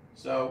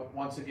 So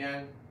once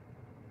again,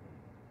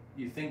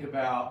 you think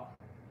about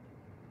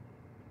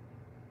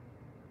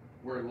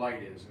where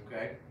light is,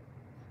 okay?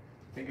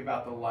 Think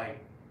about the light.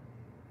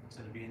 It's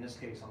going to be, in this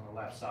case, on the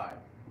left side.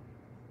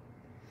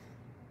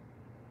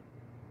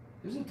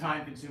 This is a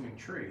time-consuming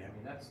tree. I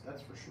mean, that's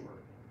for sure.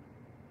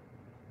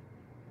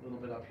 A little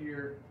bit up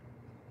here.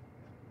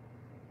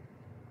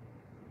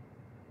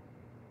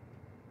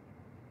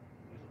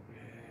 A little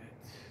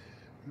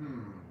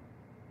bit.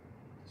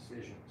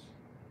 Decisions.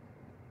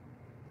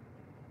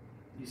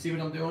 You see what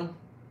I'm doing?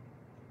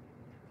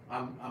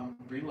 I'm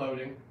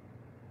reloading.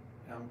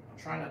 I'm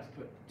trying not to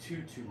put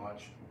too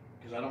much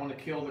because I don't want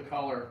to kill the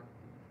color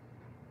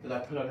that I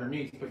put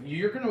underneath. But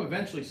you're going to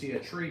eventually see a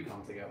tree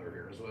come together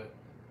here, is what,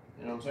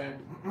 you know what I'm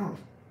saying?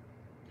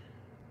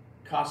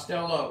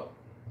 Costello,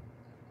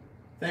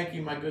 thank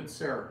you, my good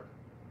sir.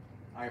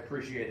 I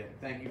appreciate it.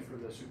 Thank you for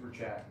the super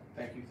chat.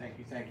 Thank you, thank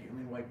you, thank you. Let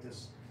me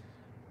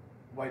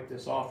wipe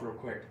this off real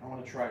quick. I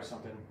want to try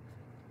something.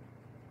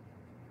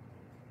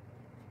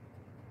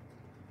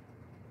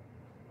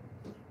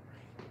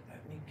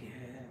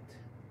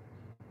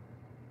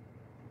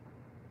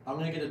 I'm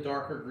going to get a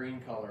darker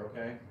green color,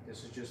 okay?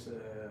 This is just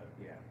a,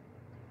 yeah.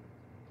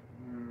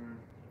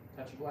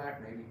 Touch of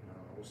black, maybe. I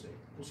don't know. We'll see.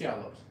 We'll see how it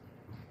looks.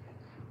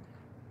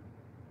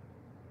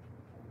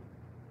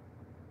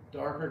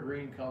 Darker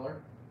green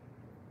color.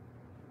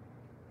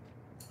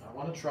 I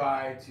want to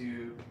try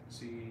to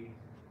see.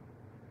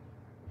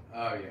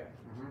 Oh, yeah.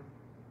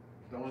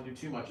 Don't want to do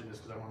too much of this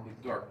because I want to leave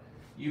it dark.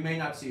 You may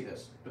not see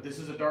this, but this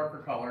is a darker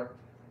color,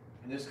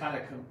 and this kind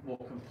of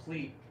will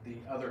complete the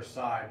other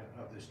side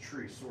of this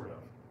tree, sort of.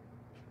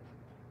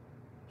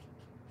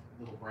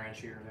 Little branch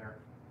here and there.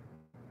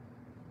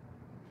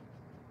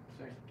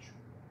 See?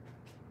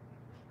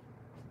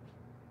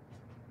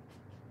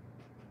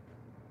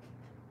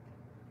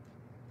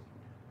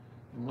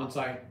 And once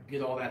I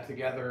get all that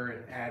together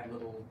and add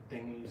little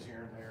thingies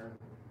here and there,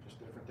 just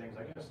different things,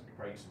 I guess I could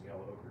probably use some yellow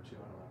ochre too,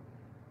 I don't know.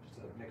 Just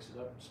to mix it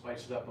up,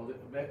 spice it up a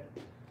little bit.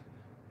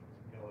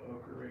 Yellow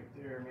ochre right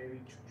there, maybe.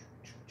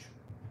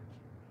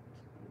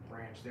 Little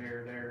branch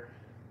there.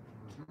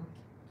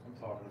 I'm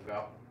talking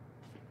about.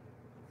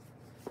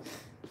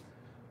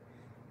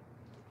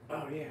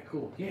 Oh yeah,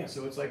 cool. Yeah,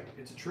 so it's like,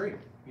 it's a tree,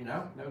 you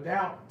know, no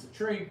doubt, it's a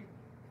tree.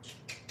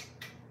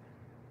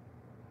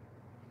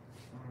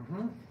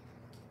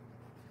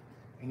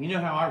 And you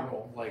know how I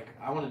roll, like,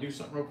 I want to do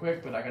something real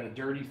quick, but I got a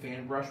dirty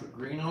fan brush with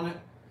green on it.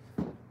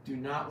 Do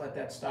not let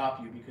that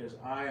stop you, because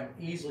I am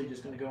easily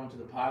just going to go into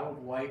the pile of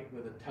white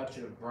with a touch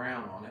of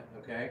brown on it,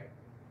 okay?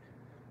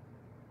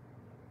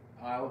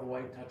 Pile of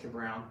white, touch of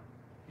brown.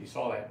 You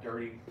saw that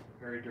dirty,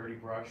 very dirty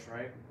brush,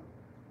 right?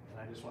 And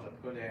I just want to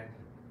put in a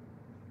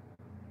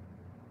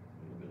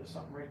little bit of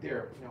something right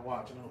there. Now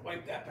watch, I'm going to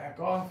wipe that back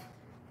off.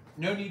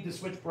 No need to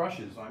switch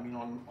brushes, I mean,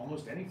 on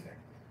almost anything.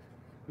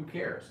 Who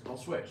cares? Don't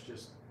switch,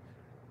 just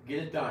get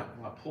it done.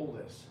 I'm going to pull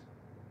this.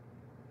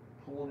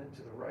 Pulling it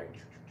to the right.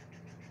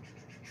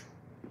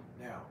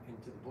 Now,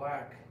 into the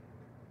black.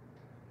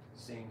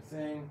 Same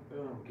thing.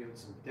 Boom, give it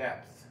some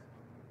depth.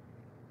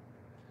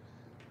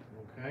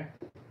 Okay.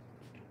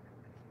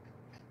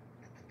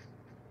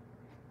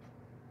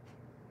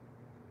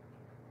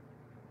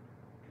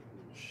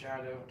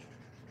 Shadow,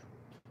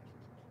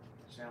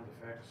 sound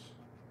effects.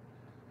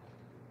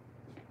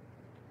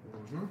 So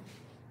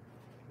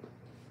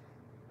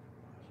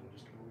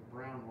just a little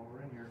brown while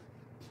we're in here.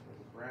 A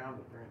little brown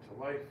to bring it to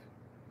life.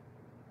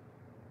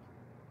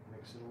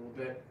 Mix it a little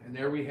bit. And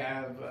there we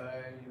have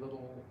a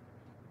little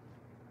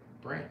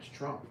branch,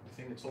 trunk, the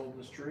thing that's holding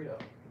this tree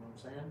up. You know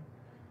what I'm saying?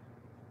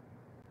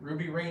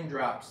 Ruby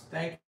Raindrops,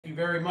 thank you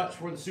very much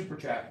for the super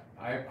chat.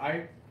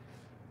 I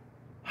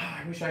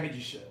wish I could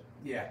just.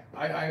 Yeah,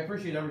 I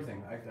appreciate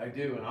everything. I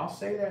do, and I'll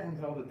say that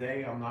until the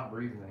day I'm not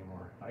breathing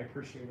anymore. I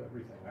appreciate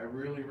everything. I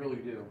really, really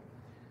do.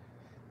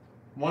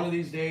 One of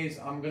these days,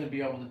 I'm going to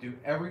be able to do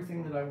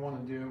everything that I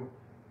want to do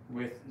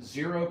with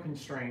zero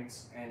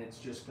constraints, and it's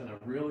just going to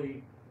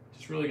really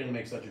going to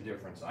make such a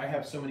difference. I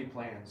have so many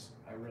plans.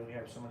 I really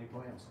have so many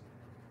plans.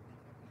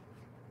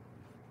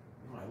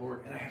 Oh my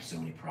Lord, and I have so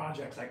many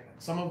projects.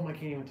 Some of them I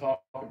can't even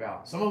talk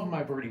about. Some of them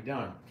I've already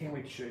done. Can't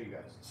wait to show you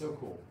guys. It's so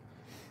cool.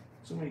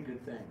 So many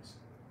good things.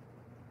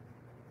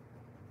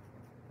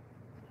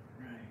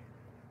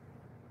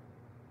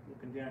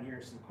 Looking down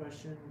here, some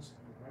questions.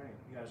 All right,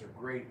 you guys are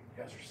great.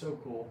 You guys are so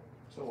cool,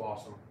 so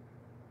awesome.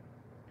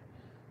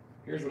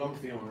 Here's what I'm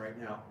feeling right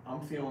now.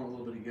 I'm feeling a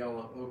little bit of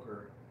yellow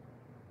ochre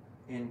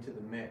into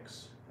the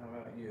mix. How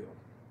about you?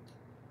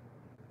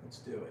 Let's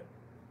do it.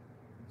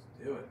 Let's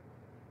do it.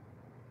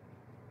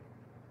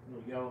 A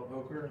little yellow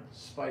ochre.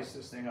 Spice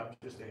this thing up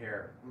just a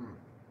hair.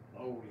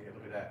 Oh yeah,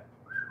 look at that.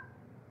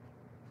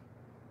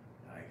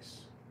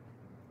 Nice.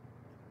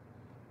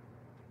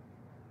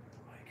 I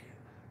like it.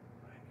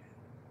 I like it.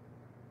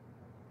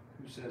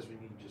 Who says we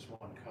need just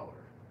one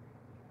color?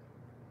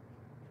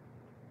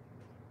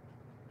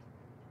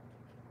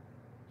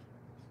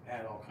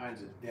 Add all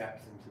kinds of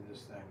depth into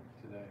this thing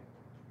today.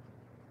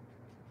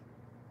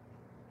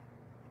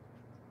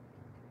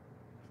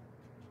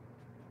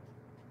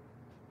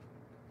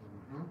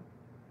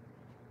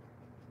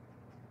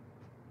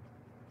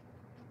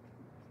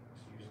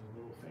 Just using a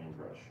little fan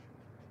brush,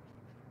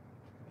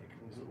 making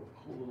these little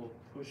cool little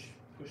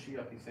pushy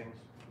uppy things.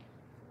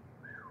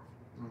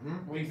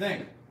 What do you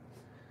think?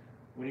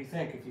 What do you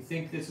think? If you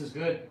think this is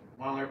good,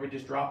 why don't everybody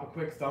just drop a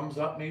quick thumbs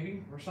up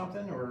maybe or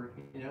something, or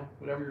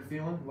whatever you're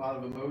feeling. A lot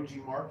of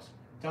emoji marks.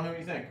 Tell me what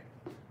you think.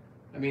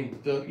 I mean,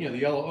 the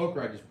yellow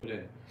ochre I just put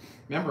in.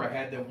 Remember, I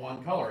had the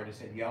one color. I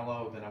just had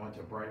yellow, then I went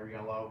to brighter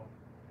yellow,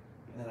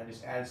 and then I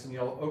just added some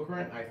yellow ochre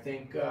in. I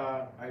think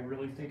I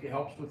really think it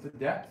helps with the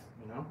depth.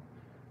 I don't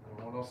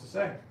know what else to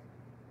say.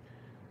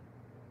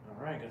 All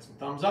right, got some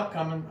thumbs up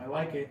coming. I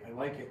like it. I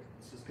like it.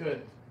 This is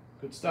good.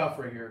 Good stuff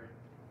right here.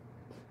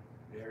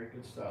 Very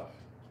good stuff.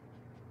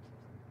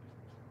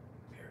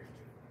 Very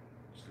good.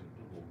 Just gonna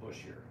do a little bush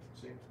here.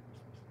 See?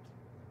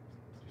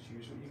 Just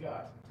use what you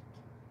got.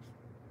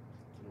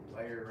 Little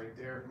layer right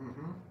there.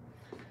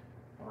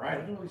 All right,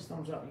 look at all these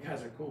thumbs up. You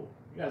guys are cool.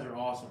 You guys are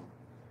awesome.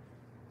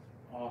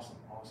 Awesome,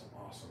 awesome,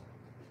 awesome.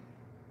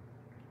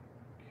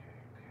 Okay.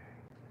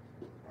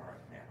 All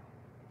right, now.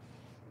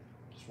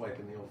 Just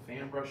wiping the old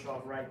fan brush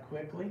off right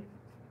quickly.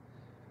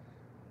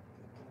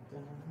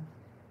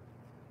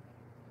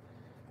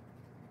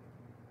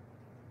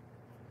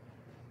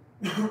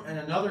 And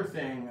another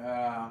thing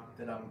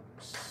that I'm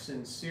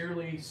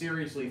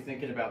seriously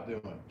thinking about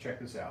doing, check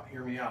this out,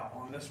 hear me out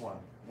on this one,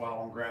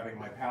 while I'm grabbing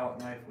my palette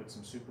knife with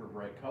some super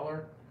bright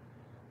color.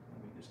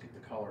 Let me just get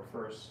the color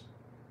first,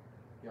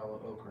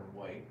 yellow, ochre, and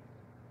white.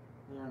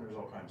 And there's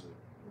all kinds of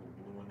little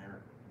blue in there,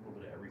 a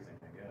little bit of everything,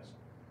 I guess.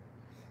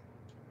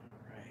 All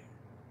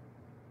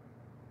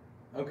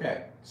right.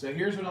 Okay, so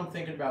here's what I'm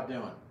thinking about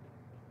doing.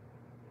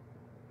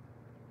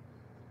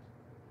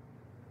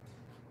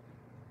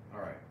 All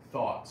right,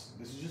 thoughts.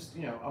 This is just,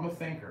 I'm a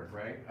thinker,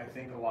 right? I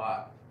think a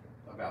lot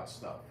about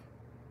stuff.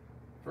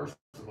 First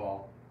of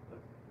all,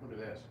 look at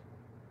this.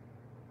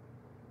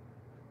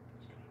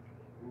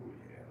 Ooh,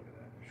 yeah, look at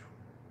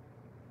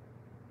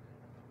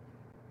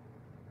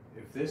that.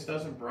 If this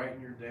doesn't brighten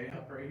your day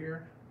up right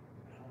here,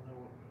 I don't know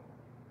what will.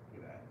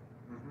 Look at that.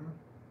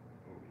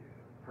 Oh,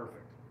 yeah,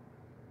 perfect.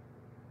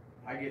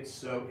 I get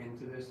so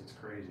into this, it's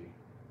crazy.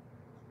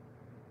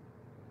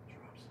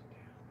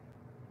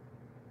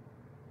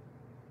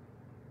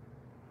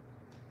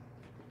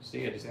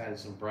 See, I just added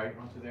some bright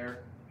onto there.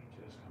 Let me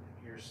just come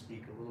in here,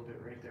 sneak a little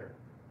bit right there.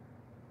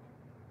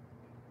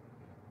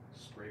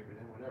 Scrape it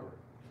in,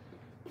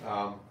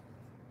 whatever.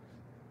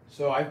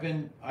 So I've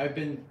been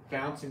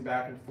bouncing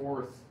back and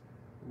forth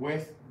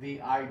with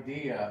the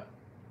idea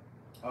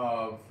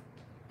of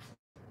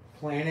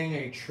planning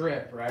a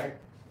trip, right?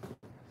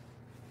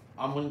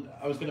 I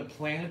was gonna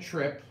plan a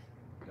trip.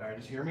 All right,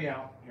 just hear me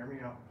out. Hear me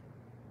out.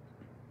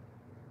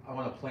 I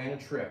want to plan a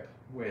trip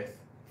with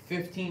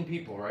 15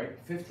 people, right?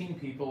 15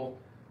 people.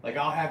 Like,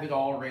 I'll have it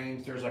all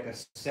arranged. There's like a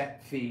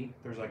set fee.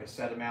 There's like a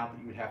set amount that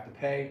you would have to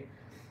pay.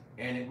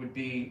 And it would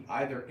be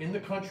either in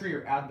the country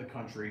or out of the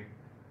country.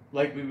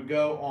 Like, we would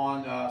go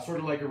on sort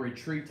of like a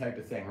retreat type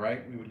of thing,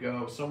 right? We would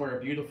go somewhere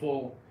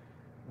beautiful.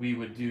 We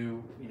would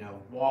do,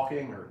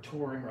 walking or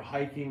touring or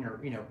hiking or,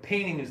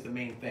 painting is the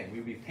main thing. We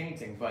would be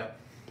painting, but,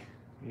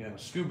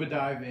 scuba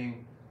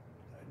diving,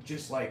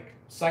 just like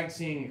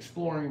sightseeing,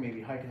 exploring,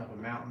 maybe hiking up a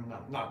mountain.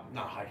 Not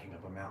hiking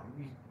up a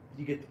mountain.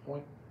 You get the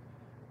point?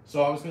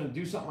 So I was going to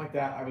do something like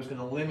that. I was going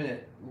to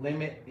limit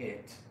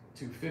it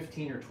to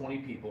 15 or 20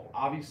 people.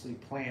 Obviously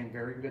plan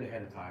very good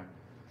ahead of time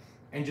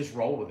and just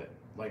roll with it.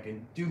 Like,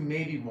 and do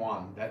maybe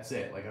one. That's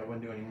it. Like, I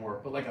wouldn't do any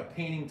more. But like a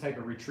painting type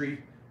of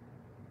retreat,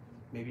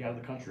 maybe out of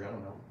the country. I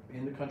don't know.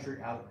 In the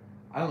country, I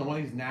don't know, one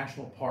of these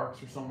national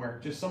parks or somewhere.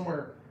 Just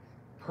somewhere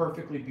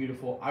perfectly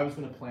beautiful. I was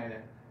going to plan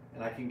it.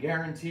 And I can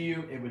guarantee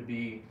you it would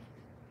be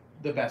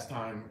the best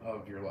time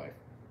of your life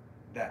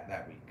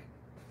that week.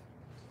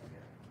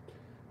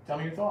 Tell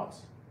me your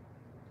thoughts.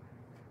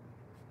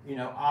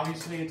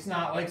 Obviously it's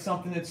not like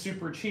something that's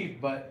super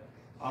cheap, but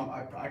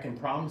I can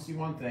promise you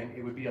one thing: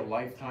 it would be a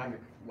lifetime,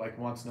 like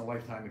once in a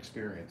lifetime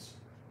experience.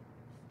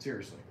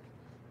 Seriously.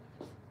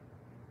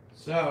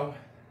 So,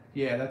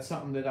 yeah, that's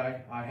something that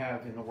I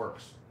have in the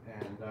works.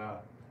 And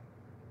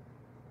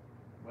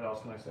what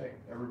else can I say?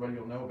 Everybody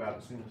will know about it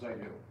as soon as I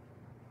do.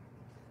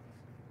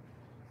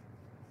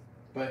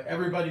 But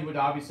everybody would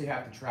obviously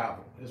have to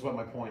travel, is what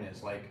my point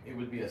is. Like, it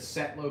would be a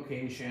set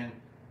location,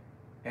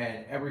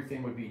 and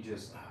everything would be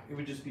it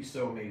would just be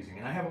so amazing.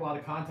 And I have a lot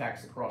of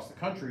contacts across the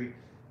country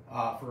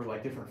for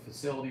like different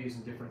facilities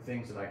and different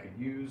things that I could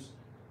use.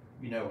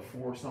 you know,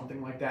 for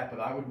something like that, but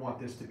I would want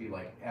this to be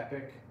like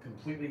epic,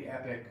 completely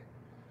epic.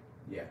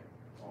 Yeah,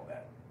 all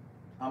that.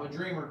 I'm a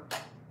dreamer.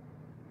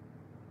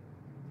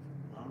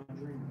 I'm a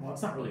dreamer. Well,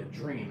 it's not really a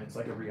dream, it's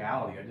like a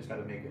reality. I just got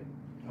to make it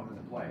come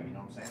into play, you know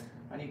what I'm saying?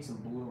 I need some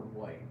blue and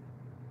white.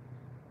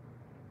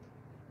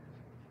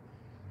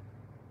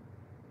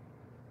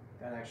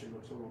 That actually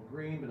looks a little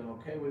green, but I'm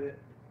okay with it.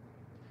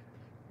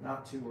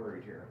 Not too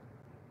worried here.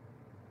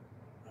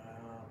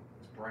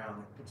 It's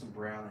brown. Put some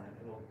brown in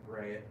it. It'll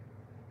gray it.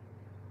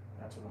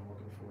 That's what I'm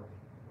looking for.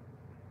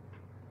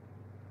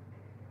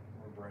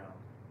 More brown.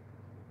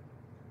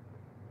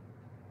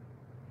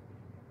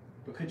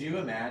 But could you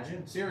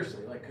imagine?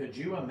 Seriously, like, could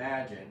you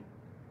imagine,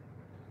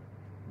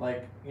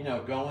 like, you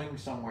know, going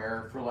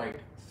somewhere for like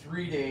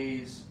 3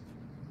 days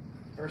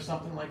or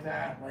something like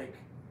that? Like,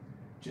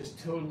 just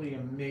totally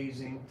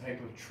amazing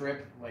type of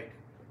trip. Like,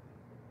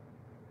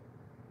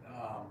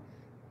 I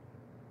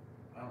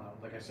don't know.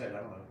 Like I said, I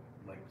don't know.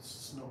 Like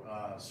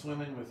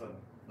swimming with a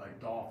like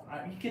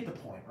dolphin. You get the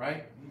point,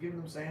 right? You get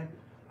what I'm saying?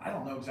 I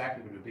don't know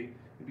exactly what it would be.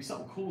 It'd be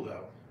something cool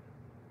though.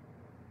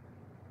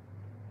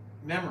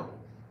 Memorable.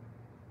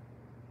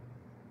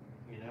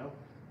 You know?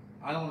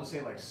 I don't want to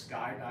say like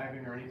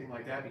skydiving or anything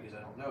like that because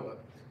I don't know,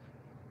 but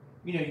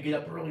you know, you get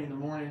up early in the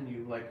morning,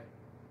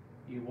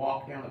 you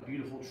walk down a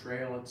beautiful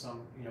trail at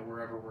some, you know,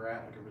 wherever we're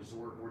at, like a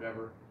resort or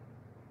whatever.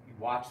 You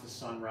watch the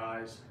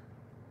sunrise,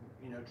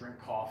 you know, drink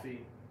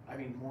coffee. I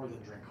mean, more than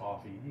drink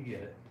coffee, you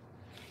get it.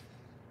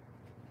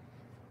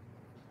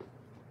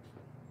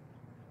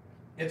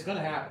 It's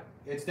gonna happen.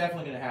 It's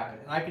definitely gonna happen.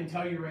 And I can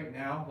tell you right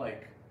now,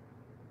 like,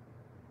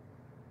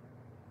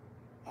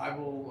 I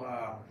will,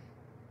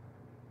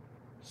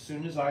 as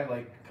soon as I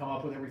like come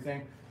up with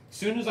everything, as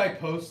soon as I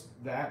post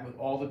that with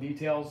all the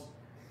details,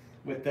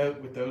 with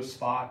those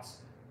spots,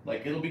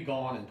 like it'll be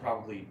gone in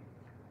probably,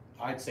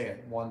 I'd say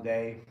at 1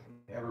 day,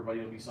 everybody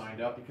will be signed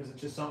up because it's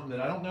just something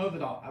that I don't know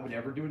that I would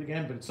ever do it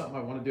again, but it's something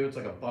I want to do. It's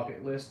like a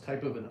bucket list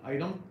type of an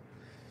item,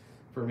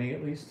 for me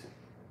at least.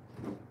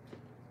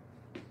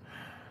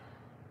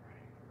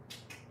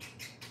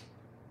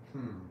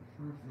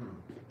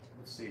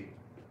 Let's see.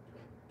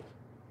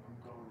 I'm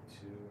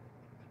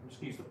just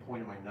gonna use the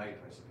point of my knife,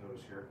 I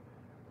suppose, here.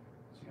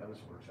 See how this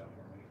works out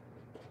for me.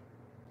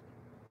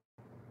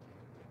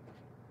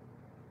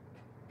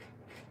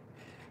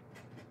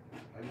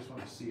 I just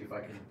want to see if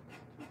I can.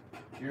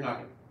 You're not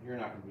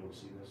gonna be able to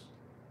see this.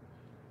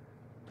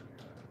 You're not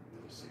gonna be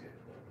able to see it.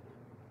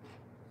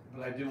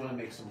 But I do want to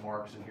make some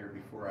marks in here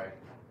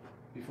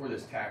before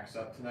this tacks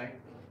up tonight.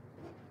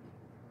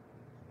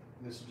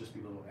 This will just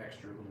be little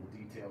extra little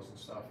details and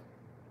stuff.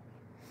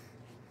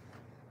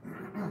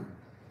 Filter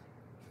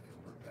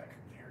back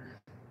in here.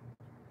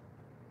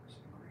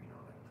 Some green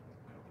on it.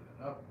 Open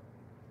it up.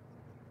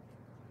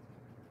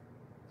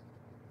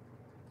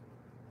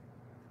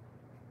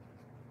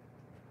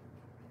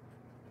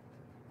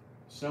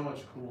 So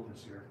much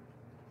coolness here.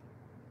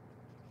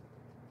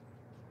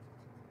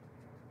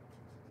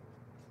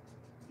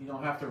 You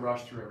don't have to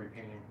rush through every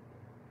painting.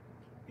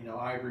 You know,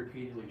 I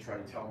repeatedly try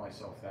to tell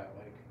myself that,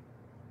 like,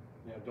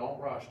 you know, don't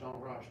rush, don't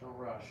rush, don't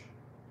rush.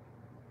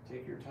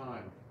 Take your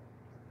time.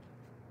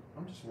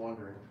 I'm just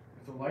wondering,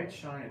 if the light's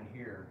shining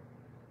here,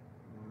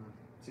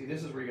 see,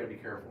 this is where you gotta be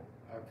careful.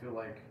 I feel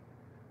like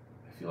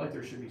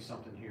there should be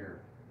something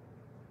here.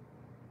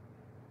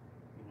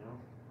 You know?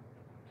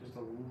 Just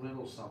a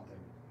little something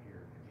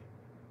here, maybe.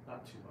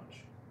 Not too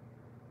much.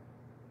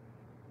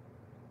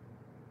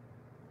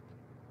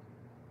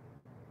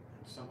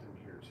 And something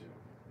here too.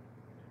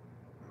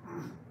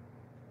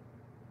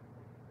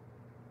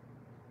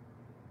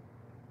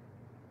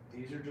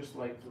 These are just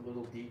like the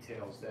little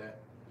details that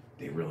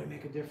they really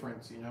make a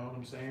difference, you know what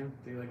I'm saying?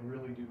 They like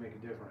really do make a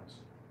difference.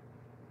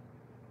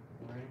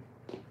 All right?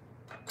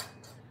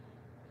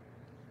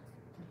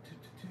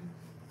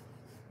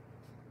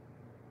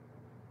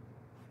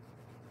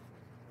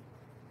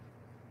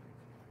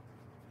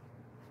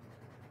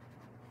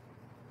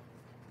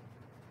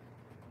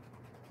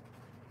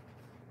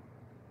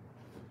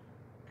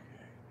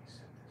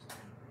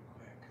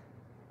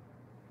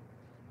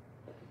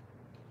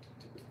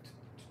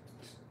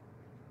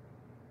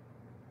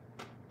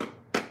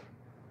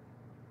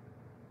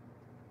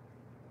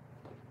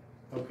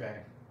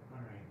 Okay. All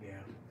right. Yeah.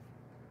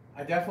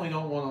 I definitely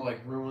don't want to like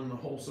ruin the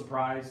whole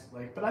surprise.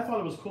 Like, but I thought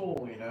it was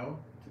cool, you know,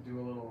 to do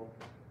a little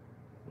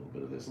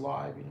bit of this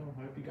live. You know,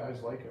 I hope you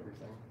guys like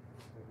everything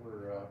that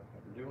we're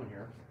doing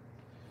here.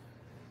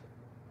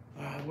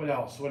 What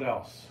else? What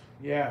else?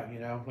 Yeah, you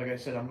know, like I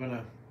said,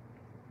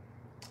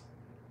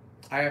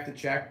 I have to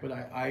check, but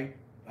I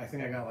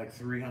think I got like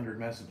 300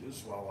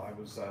 messages while I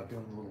was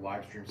doing a little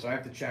live stream, so I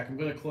have to check. I'm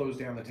gonna close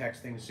down the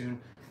text thing soon.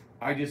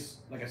 I just,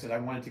 like I said, I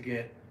wanted to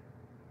get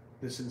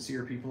the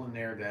sincere people in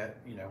there that,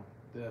 you know,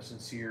 the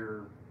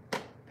sincere,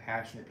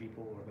 passionate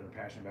people that are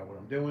passionate about what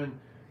I'm doing.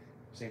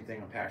 Same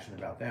thing, I'm passionate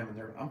about them,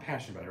 and I'm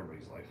passionate about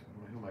everybody's life.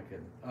 Who am I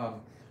kidding?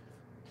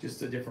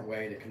 Just a different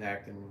way to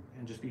connect and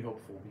just be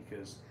hopeful,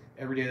 because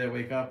every day that I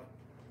wake up,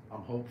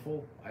 I'm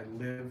hopeful. I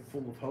live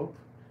full of hope.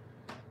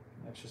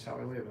 That's just how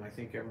I live, and I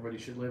think everybody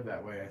should live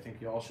that way. I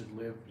think you all should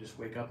live, just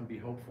wake up and be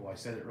hopeful. I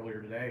said it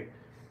earlier today.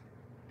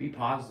 Be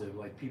positive.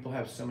 Like, people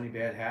have so many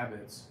bad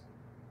habits.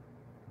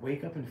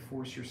 Wake up and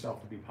force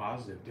yourself to be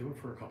positive. Do it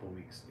for a couple of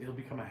weeks. It'll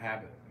become a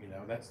habit. You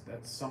know, that's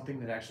something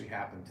that actually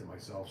happened to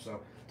myself. So,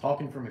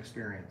 talking from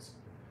experience.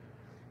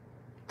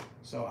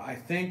 So I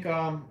think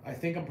I'm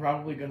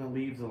probably going to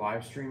leave the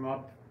live stream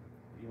up.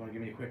 You want to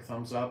give me a quick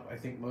thumbs up? I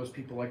think most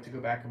people like to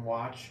go back and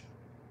watch.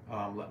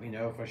 Let me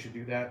know if I should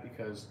do that,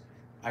 because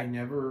I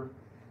never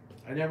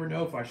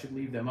know if I should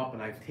leave them up,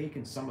 and I've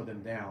taken some of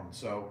them down.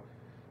 So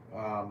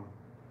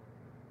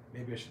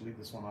maybe I should leave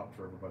this one up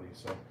for everybody.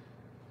 So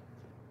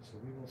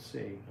we will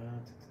see.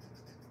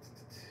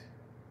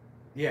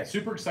 Yeah,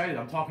 super excited.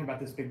 I'm talking about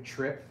this big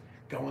trip,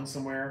 going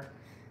somewhere.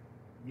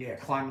 Yeah,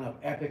 climbing up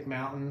epic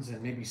mountains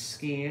and maybe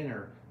skiing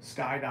or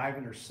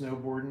skydiving or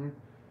snowboarding.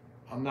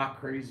 I'm not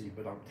crazy,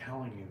 but I'm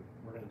telling you,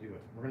 we're going to do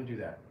it. We're going to do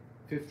that.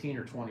 15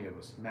 or 20 of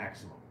us,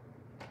 maximum.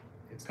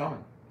 It's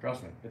coming.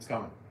 Trust me, it's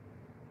coming.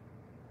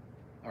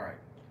 All right.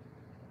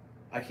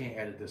 I can't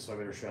edit this, so I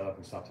better shut up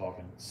and stop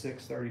talking.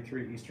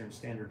 6:33 Eastern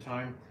Standard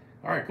Time.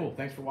 All right, cool.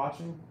 Thanks for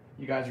watching.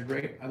 You guys are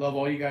great. I love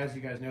all you guys.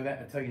 You guys know that.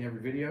 I tell you in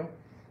every video.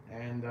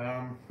 And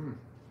I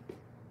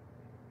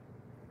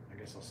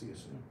guess I'll see you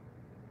soon.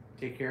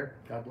 Take care.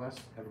 God bless.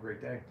 Have a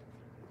great day.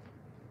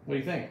 What do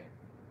you think?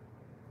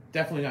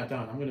 Definitely not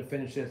done. I'm going to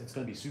finish this. It's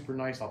going to be super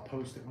nice. I'll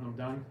post it when I'm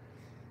done.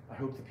 I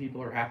hope the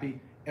people are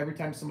happy. Every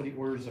time somebody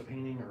orders a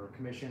painting or a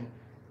commission,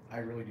 I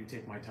really do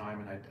take my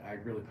time, and I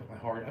really put my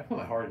heart. I put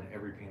my heart into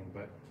every painting,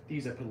 but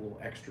these I put a little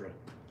extra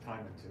time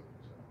into.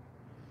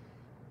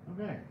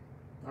 So. Okay.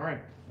 All right.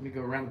 Let me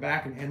go around the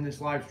back and end this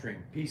live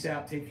stream. Peace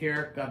out. Take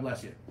care. God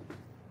bless you.